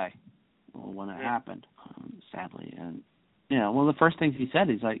Friday when it happened, sadly. And, one of the first things he said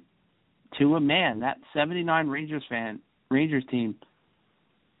is like, to a man, that 79 Rangers team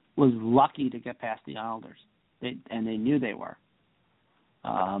was lucky to get past the Islanders. They knew they were.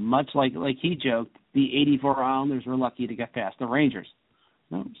 Much like he joked, the 84 Islanders were lucky to get past the Rangers.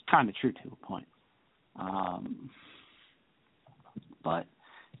 Well, it's kind of true to a point. But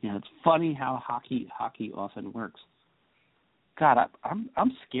it's funny how hockey often works. God,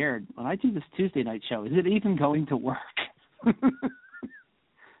 I'm scared when I do this Tuesday night show. Is it even going to work?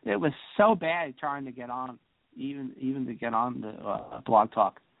 It was so bad trying to get on, even to get on the Blog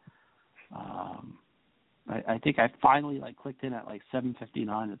Talk. I think I finally clicked in at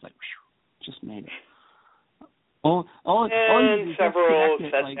 7:59. It's just made it. And several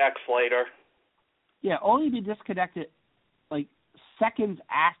setbacks later. Yeah, only be disconnected seconds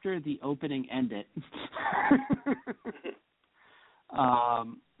after the opening ended.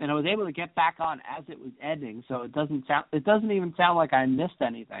 And I was able to get back on as it was ending, so it doesn't even sound like I missed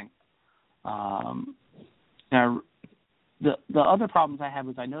anything. Now, the other problems I had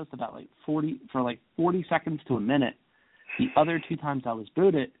was I noticed about 40 seconds to a minute. The other 2 times I was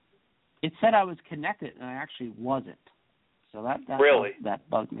booted, it said I was connected, and I actually wasn't. So that really? That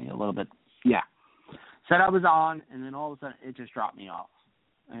bugged me a little bit. Yeah. Said I was on, and then all of a sudden it just dropped me off.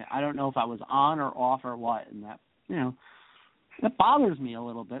 I don't know if I was on or off or what, and that, that bothers me a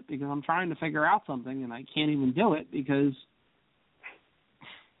little bit because I'm trying to figure out something and I can't even do it because,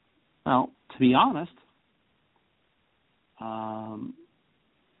 well, to be honest, I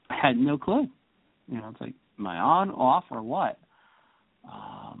had no clue. It's like, am I on, off, or what?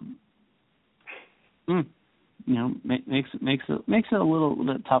 Makes it a little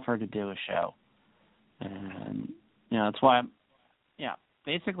bit tougher to do a show, and that's why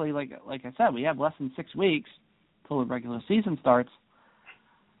basically, like I said, we have less than 6 weeks till the regular season starts.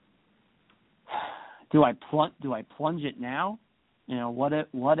 Do I plunge it now? What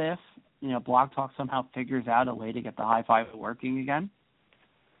if Blog Talk somehow figures out a way to get the high five working again,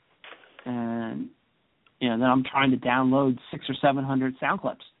 and then I'm trying to download 600 or 700 sound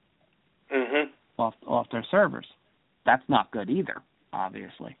clips off their servers. That's not good either,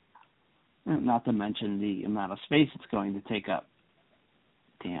 obviously. Not to mention the amount of space it's going to take up.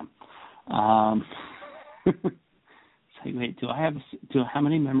 Damn. Wait, how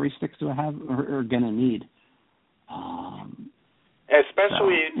many memory sticks do I have or gonna need?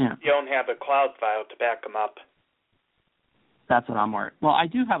 Especially if you don't have a cloud file to back them up. That's what I'm worried. Well, I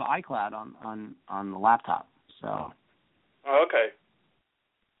do have iCloud on the laptop, so. Oh, okay.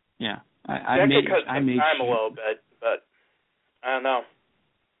 Yeah, I made time a little bit, but I don't know.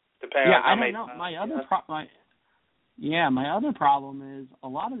 Depending on how many. Yeah, I don't know. My other problem is a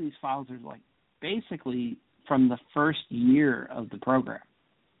lot of these files are basically from the first year of the program.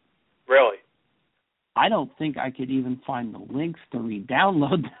 Really? I don't think I could even find the links to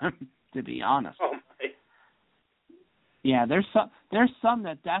re-download them, to be honest. Oh my. Yeah, there's some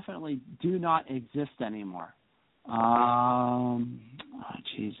that definitely do not exist anymore.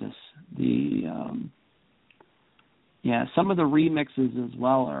 Jesus. Some of the remixes as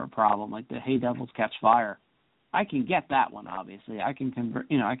well are a problem, like the Hey Devils Catch Fire. I can get that one, obviously. I can convert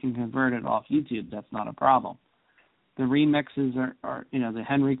it off YouTube. That's not a problem. The remixes are the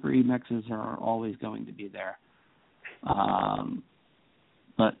Henrik remixes are always going to be there.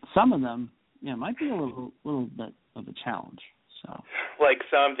 But some of them, might be a little bit of a challenge. So, like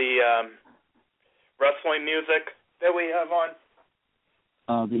some of the wrestling music that we have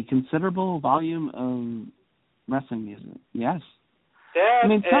on. The considerable volume of wrestling music, yes. That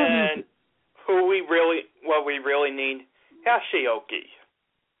and what we really need, Hashioki.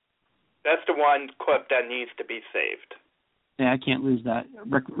 That's the one clip that needs to be saved. Yeah, I can't lose that.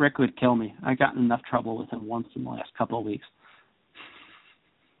 Rick would kill me. I got in enough trouble with him once in the last couple of weeks.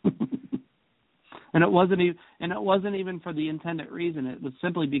 And it wasn't even for the intended reason. It was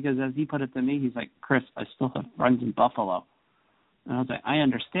simply because, as he put it to me, he's like, Chris, I still have friends in Buffalo. And I was like, I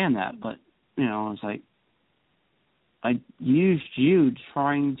understand that, but I was like, I used you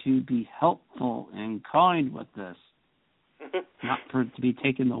trying to be helpful and kind with this, not for it to be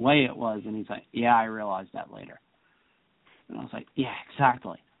taken the way it was. And he's like, yeah, I realized that later. And I was like, yeah,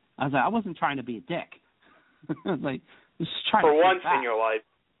 exactly. I was like, I wasn't trying to be a dick. I was like, just trying for to once in your life.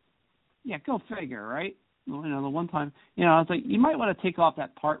 Yeah, go figure, right? The one time, I was like, you might want to take off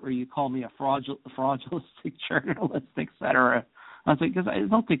that part where you call me a fraudulistic journalist, etc. I was like, because I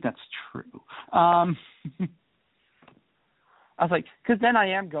don't think that's true. I was like, because then I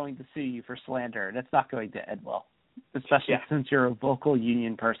am going to sue you for slander, and it's not going to end well, especially since you're a vocal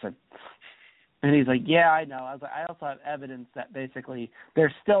union person. And he's like, yeah, I know. I was like, I also have evidence that basically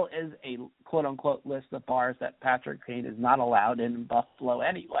there still is a quote-unquote list of bars that Patrick Kane is not allowed in Buffalo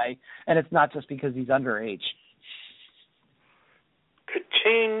anyway, and it's not just because he's underage.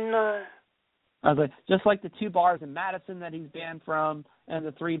 Ka-ching. I was like, just like the 2 bars in Madison that he's banned from, and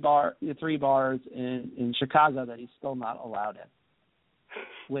the 3 bars in Chicago that he's still not allowed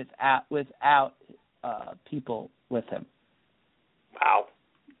in, without people with him. Wow.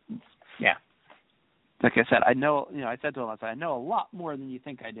 Yeah. Like I said, I know. I said to him, I know a lot more than you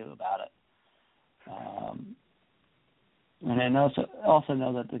think I do about it. And I also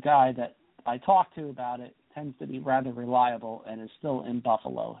know that the guy that I talked to about it tends to be rather reliable and is still in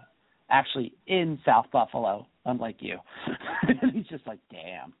Buffalo, actually in South Buffalo, unlike you. He's just like,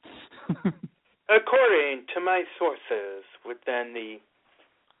 damn. According to my sources within the...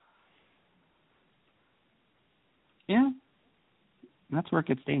 Yeah. And that's where it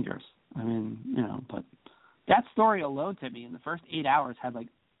gets dangerous. I mean, but that story alone to me in the first 8 hours had like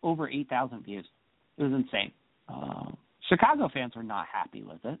over 8,000 views. It was insane. Chicago fans were not happy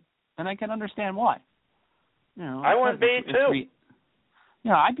with it, and I can understand why. I would be too.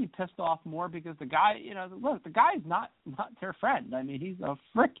 I'd be pissed off more because the guy, look, the guy's not their friend. I mean, he's a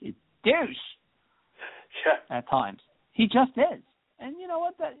freaking douche. Yeah. At times, he just is. And you know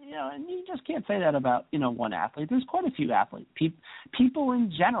what? And you just can't say that about one athlete. There's quite a few athletes, people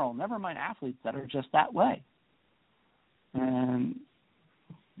in general, never mind athletes, that are just that way. And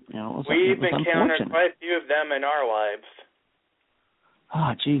we've encountered quite a few of them in our lives.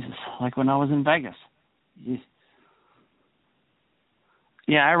 Oh, Jesus! Like when I was in Vegas.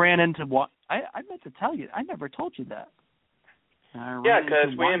 Yeah, I ran into what I meant to tell you. I never told you that. Yeah,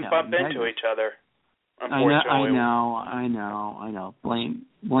 because we didn't bump into each other. Unfortunately. I know. Blame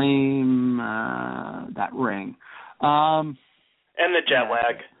that ring. And the jet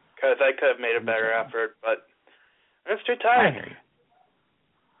lag, because I could have made a better effort, but I was too tired. I hear you.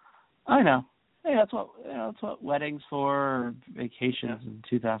 I know. Hey, that's what weddings for, or vacations in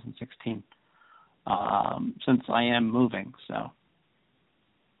 2016. Since I am moving, so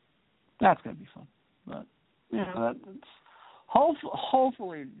that's gonna be fun. But that's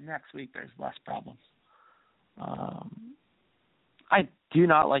hopefully next week there's less problems. I do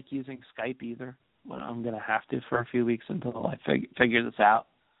not like using Skype either. But I'm gonna have to for a few weeks until I figure this out.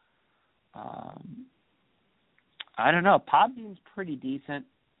 I don't know. Podbean's pretty decent.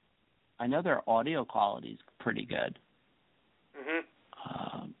 I know their audio quality is pretty good. Mhm.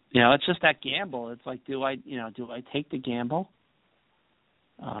 It's just that gamble. It's like, do I take the gamble?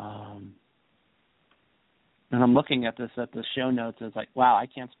 And I'm looking at the show notes. It's like, wow, I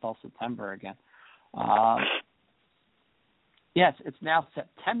can't spell September again. Yes, it's now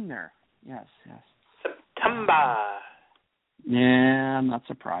September. Yes. September. Yeah, I'm not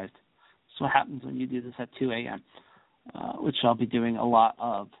surprised. That's what happens when you do this at 2 a.m., which I'll be doing a lot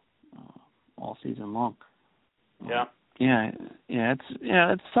of all season long. Yeah.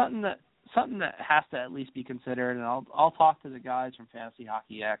 It's something that has to at least be considered, and I'll talk to the guys from Fantasy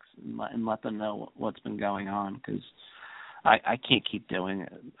Hockey X and let them know what's been going on, because I can't keep doing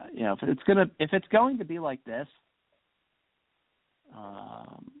it. If it's going to be like this,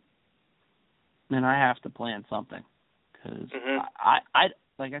 then I have to plan something, because I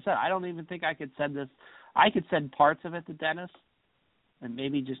like I said, I don't even think I could send this. I could send parts of it to Dennis, and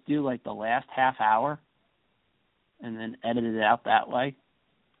maybe just do like the last half hour, and then edit it out that way,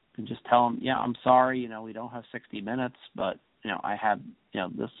 and just tell him, I'm sorry, we don't have 60 minutes, but I have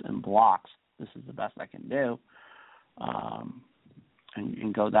this in blocks. This is the best I can do,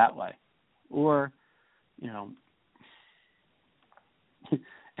 and go that way, or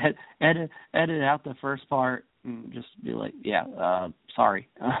edit out the first part and just be like, sorry,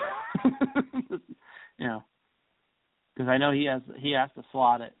 because I know he has to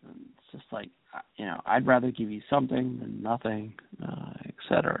slot it, and it's just like, I'd rather give you something than nothing,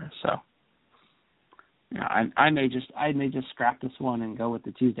 etc. So, I may just scrap this one and go with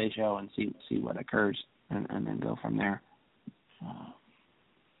the Tuesday show and see what occurs, and then go from there.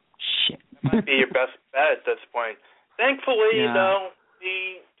 Shit. Might be your best bet at this point. Thankfully, though,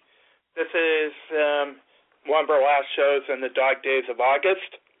 this is one of our last shows in the dog days of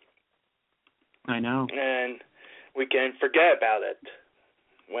August. I know. And we can forget about it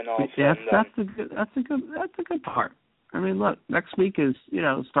when all said and done. That's a good part. I mean, look, next week is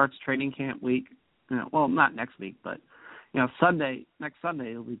starts training camp week. Well, not next week, but next Sunday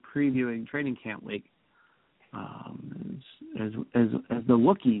we'll be previewing training camp week. As the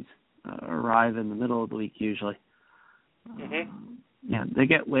Wookiees arrive in the middle of the week usually. They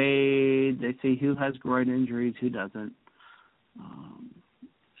get weighed. They see who has groin injuries, who doesn't,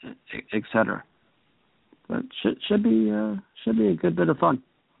 etc. But should be a good bit of fun.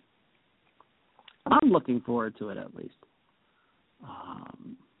 I'm looking forward to it, at least.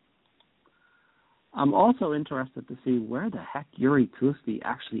 I'm also interested to see where the heck Yuri Kusti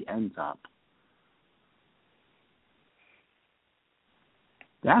actually ends up.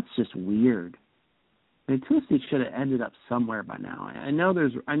 That's just weird. I mean, Kusti should have ended up somewhere by now. I know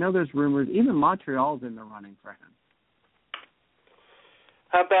there's rumors. Even Montreal's in the running for him.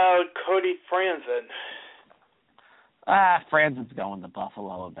 How about Cody Franzen? Franzen's going to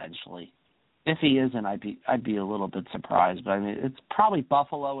Buffalo eventually. If he isn't, I'd be a little bit surprised. But I mean, it's probably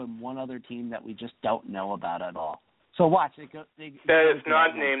Buffalo and one other team that we just don't know about at all. So watch. That is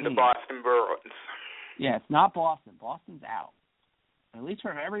not named the Boston Bruins. Yeah, it's not Boston. Boston's out. At least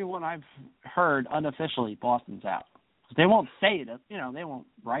from everyone I've heard unofficially, Boston's out. They won't say it. They won't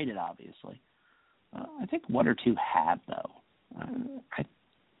write it, obviously. I think one or two have, though.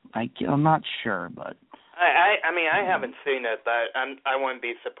 I'm not sure, but I mean, I haven't seen it, but I wouldn't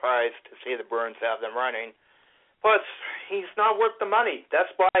be surprised to see the Bruins have them running. Plus, he's not worth the money. That's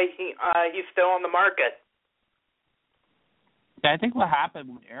why he's still on the market. Yeah, I think what happened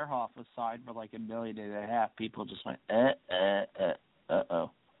when Ehrhoff was signed for like $1.5 million, people just went,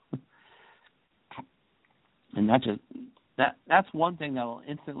 uh-oh. And that's one thing that will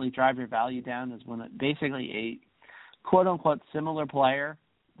instantly drive your value down is when basically a quote-unquote similar player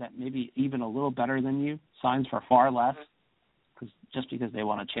that maybe even a little better than you signs for far less just because they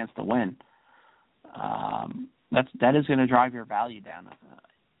want a chance to win. That is going to drive your value down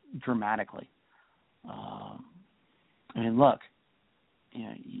dramatically. I mean, look,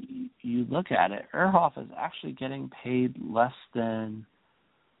 you look at it. Ehrhoff is actually getting paid less than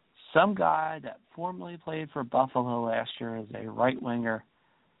some guy that formerly played for Buffalo last year as a right winger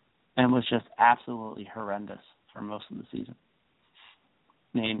and was just absolutely horrendous for most of the season.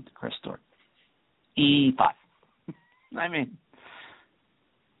 Named Chris Stewart. E5. I mean,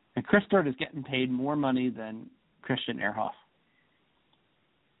 and Chris Stewart is getting paid more money than Christian Ehrhoff.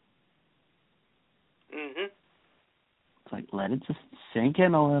 Mhm. It's like, let it just sink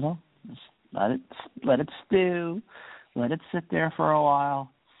in a little. Just let it stew. Let it sit there for a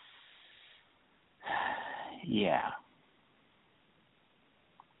while. Yeah.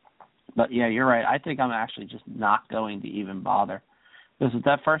 But yeah, you're right. I think I'm actually just not going to even bother. Because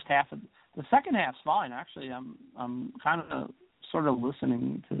that first half of the second half's fine. Actually, I'm kind of sort of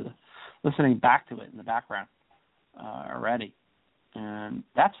listening back to it in the background already, and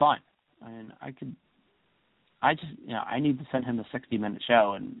that's fine. I mean, I need to send him a 60-minute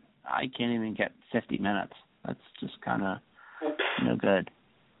show, and I can't even get 50 minutes. That's just kind of no good.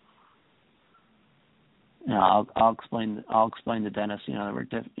 I'll explain to Dennis. There were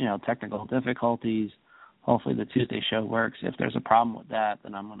technical difficulties. Hopefully the Tuesday show works. If there's a problem with that,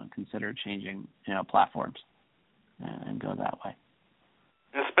 then I'm going to consider changing platforms and go that way.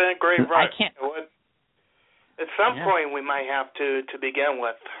 It's been a great run. At some point we might have to begin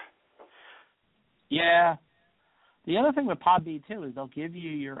with. Yeah. The other thing with Podbean too is they'll give you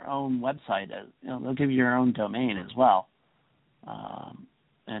your own website. They'll give you your own domain as well,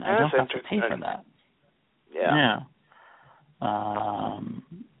 and I don't have to pay for that. Yeah.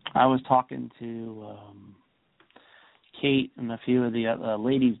 I was talking to Kate and a few of the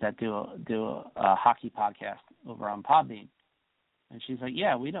ladies that do a hockey podcast over on Podbean, and she's like,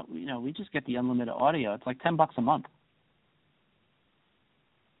 "Yeah, we don't, we just get the unlimited audio. It's like $10 a month.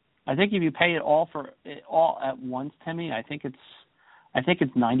 I think if you pay it all at once, Timmy, I think it's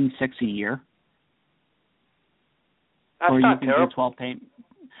 $96 a year. That's or not you can terrible. do 12 payments.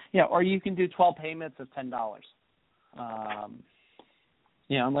 Yeah, or you can do 12 payments of $10.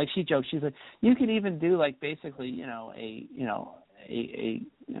 And like she joked, she's like, you can even do like basically, a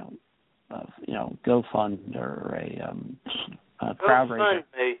GoFund or a crowdraiser.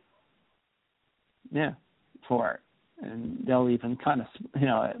 Yeah, for it. And they'll even kind of,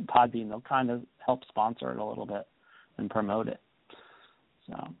 Podbean, they'll kind of help sponsor it a little bit and promote it.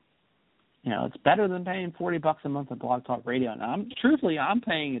 So, it's better than paying $40 a month at Blog Talk Radio. And I'm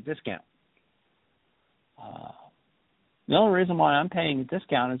paying a discount. The only reason why I'm paying a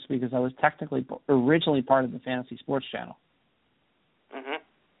discount is because I was technically originally part of the Fantasy Sports Channel.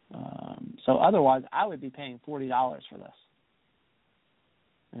 Mm-hmm. So otherwise, I would be paying $40 for this.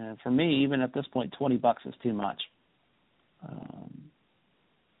 And for me, even at this point, $20 is too much.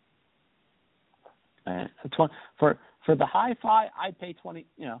 And for the hi-fi, I'd pay $20.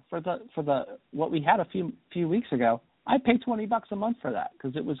 For the what we had a few weeks ago, I'd pay $20 a month for that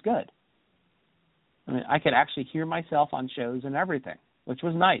because it was good. I mean, I could actually hear myself on shows and everything, which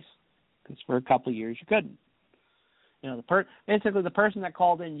was nice because for a couple of years you couldn't. Basically the person that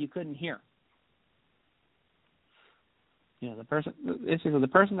called in you couldn't hear. The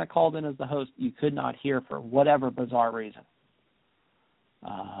person that called in as the host you could not hear for whatever bizarre reason.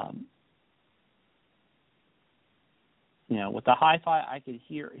 With the hi-fi, I could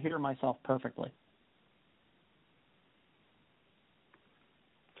hear myself perfectly.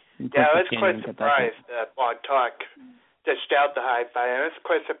 Yeah, I was quite surprised that Blog Talk dished out the hi-fi, and I was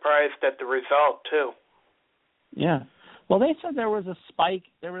quite surprised at the result, too. Yeah. Well, they said there was a spike.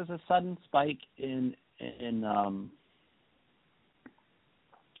 There was a sudden spike in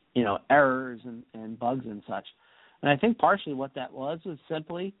errors and bugs and such. And I think partially what that was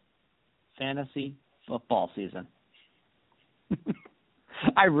simply fantasy football season.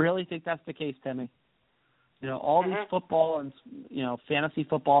 I really think that's the case, Timmy. All these football and fantasy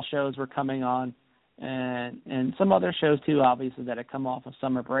football shows were coming on, and some other shows too, obviously, that had come off of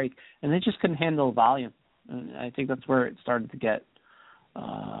summer break, and they just couldn't handle the volume. And I think that's where it started to get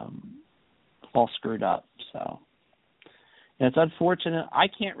all screwed up. So it's unfortunate. I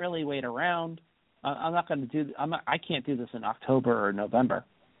can't really wait around. I'm not going to do. I can't do this in October or November.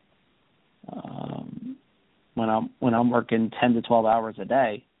 When I'm working 10 to 12 hours a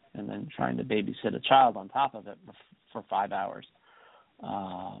day and then trying to babysit a child on top of it for 5 hours,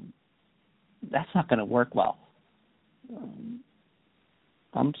 that's not going to work well.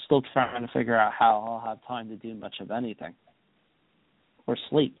 I'm still trying to figure out how I'll have time to do much of anything or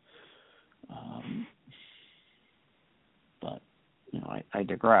sleep. But, I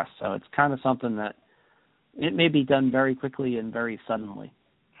digress. So it's kind of something that it may be done very quickly and very suddenly.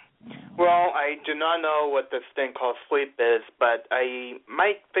 Well, I do not know what this thing called sleep is, but I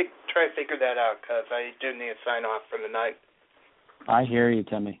might try to figure that out because I do need to sign off for the night. I hear you,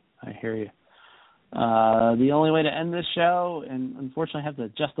 Timmy. I hear you. The only way to end this show, and unfortunately I have to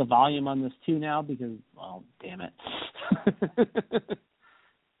adjust the volume on this too now because, well, damn it.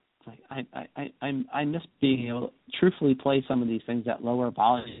 I miss being able to truthfully play some of these things at lower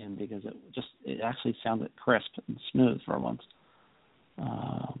volume because it actually sounded crisp and smooth for once.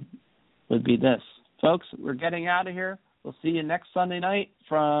 Would be this. Folks, we're getting out of here. We'll see you next Sunday night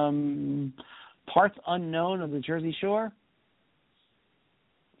from parts unknown of the Jersey Shore.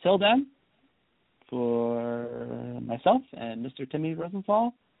 Till then, for myself and Mr. Timmy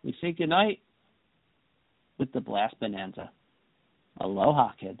Rosenthal, we say goodnight with the Blast Bonanza.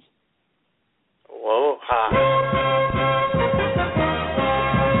 Aloha, kids. Aloha.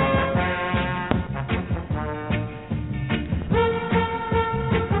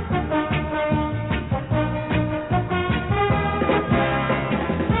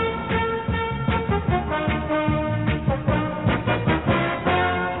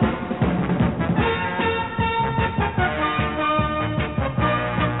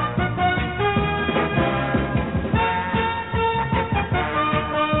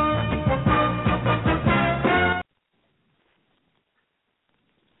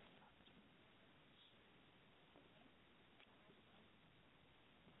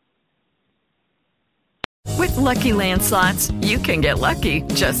 With Lucky Land Slots, you can get lucky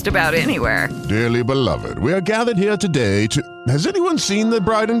just about anywhere. Dearly beloved, we are gathered here today to... Has anyone seen the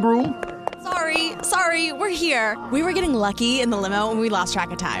bride and groom? Sorry, we're here. We were getting lucky in the limo and we lost track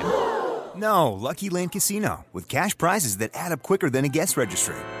of time. No, Lucky Land Casino, with cash prizes that add up quicker than a guest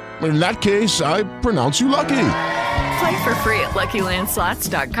registry. In that case, I pronounce you lucky. Play for free at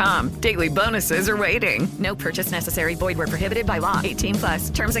LuckyLandSlots.com. Daily bonuses are waiting. No purchase necessary. Void where prohibited by law.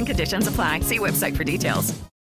 18+. Terms and conditions apply. See website for details.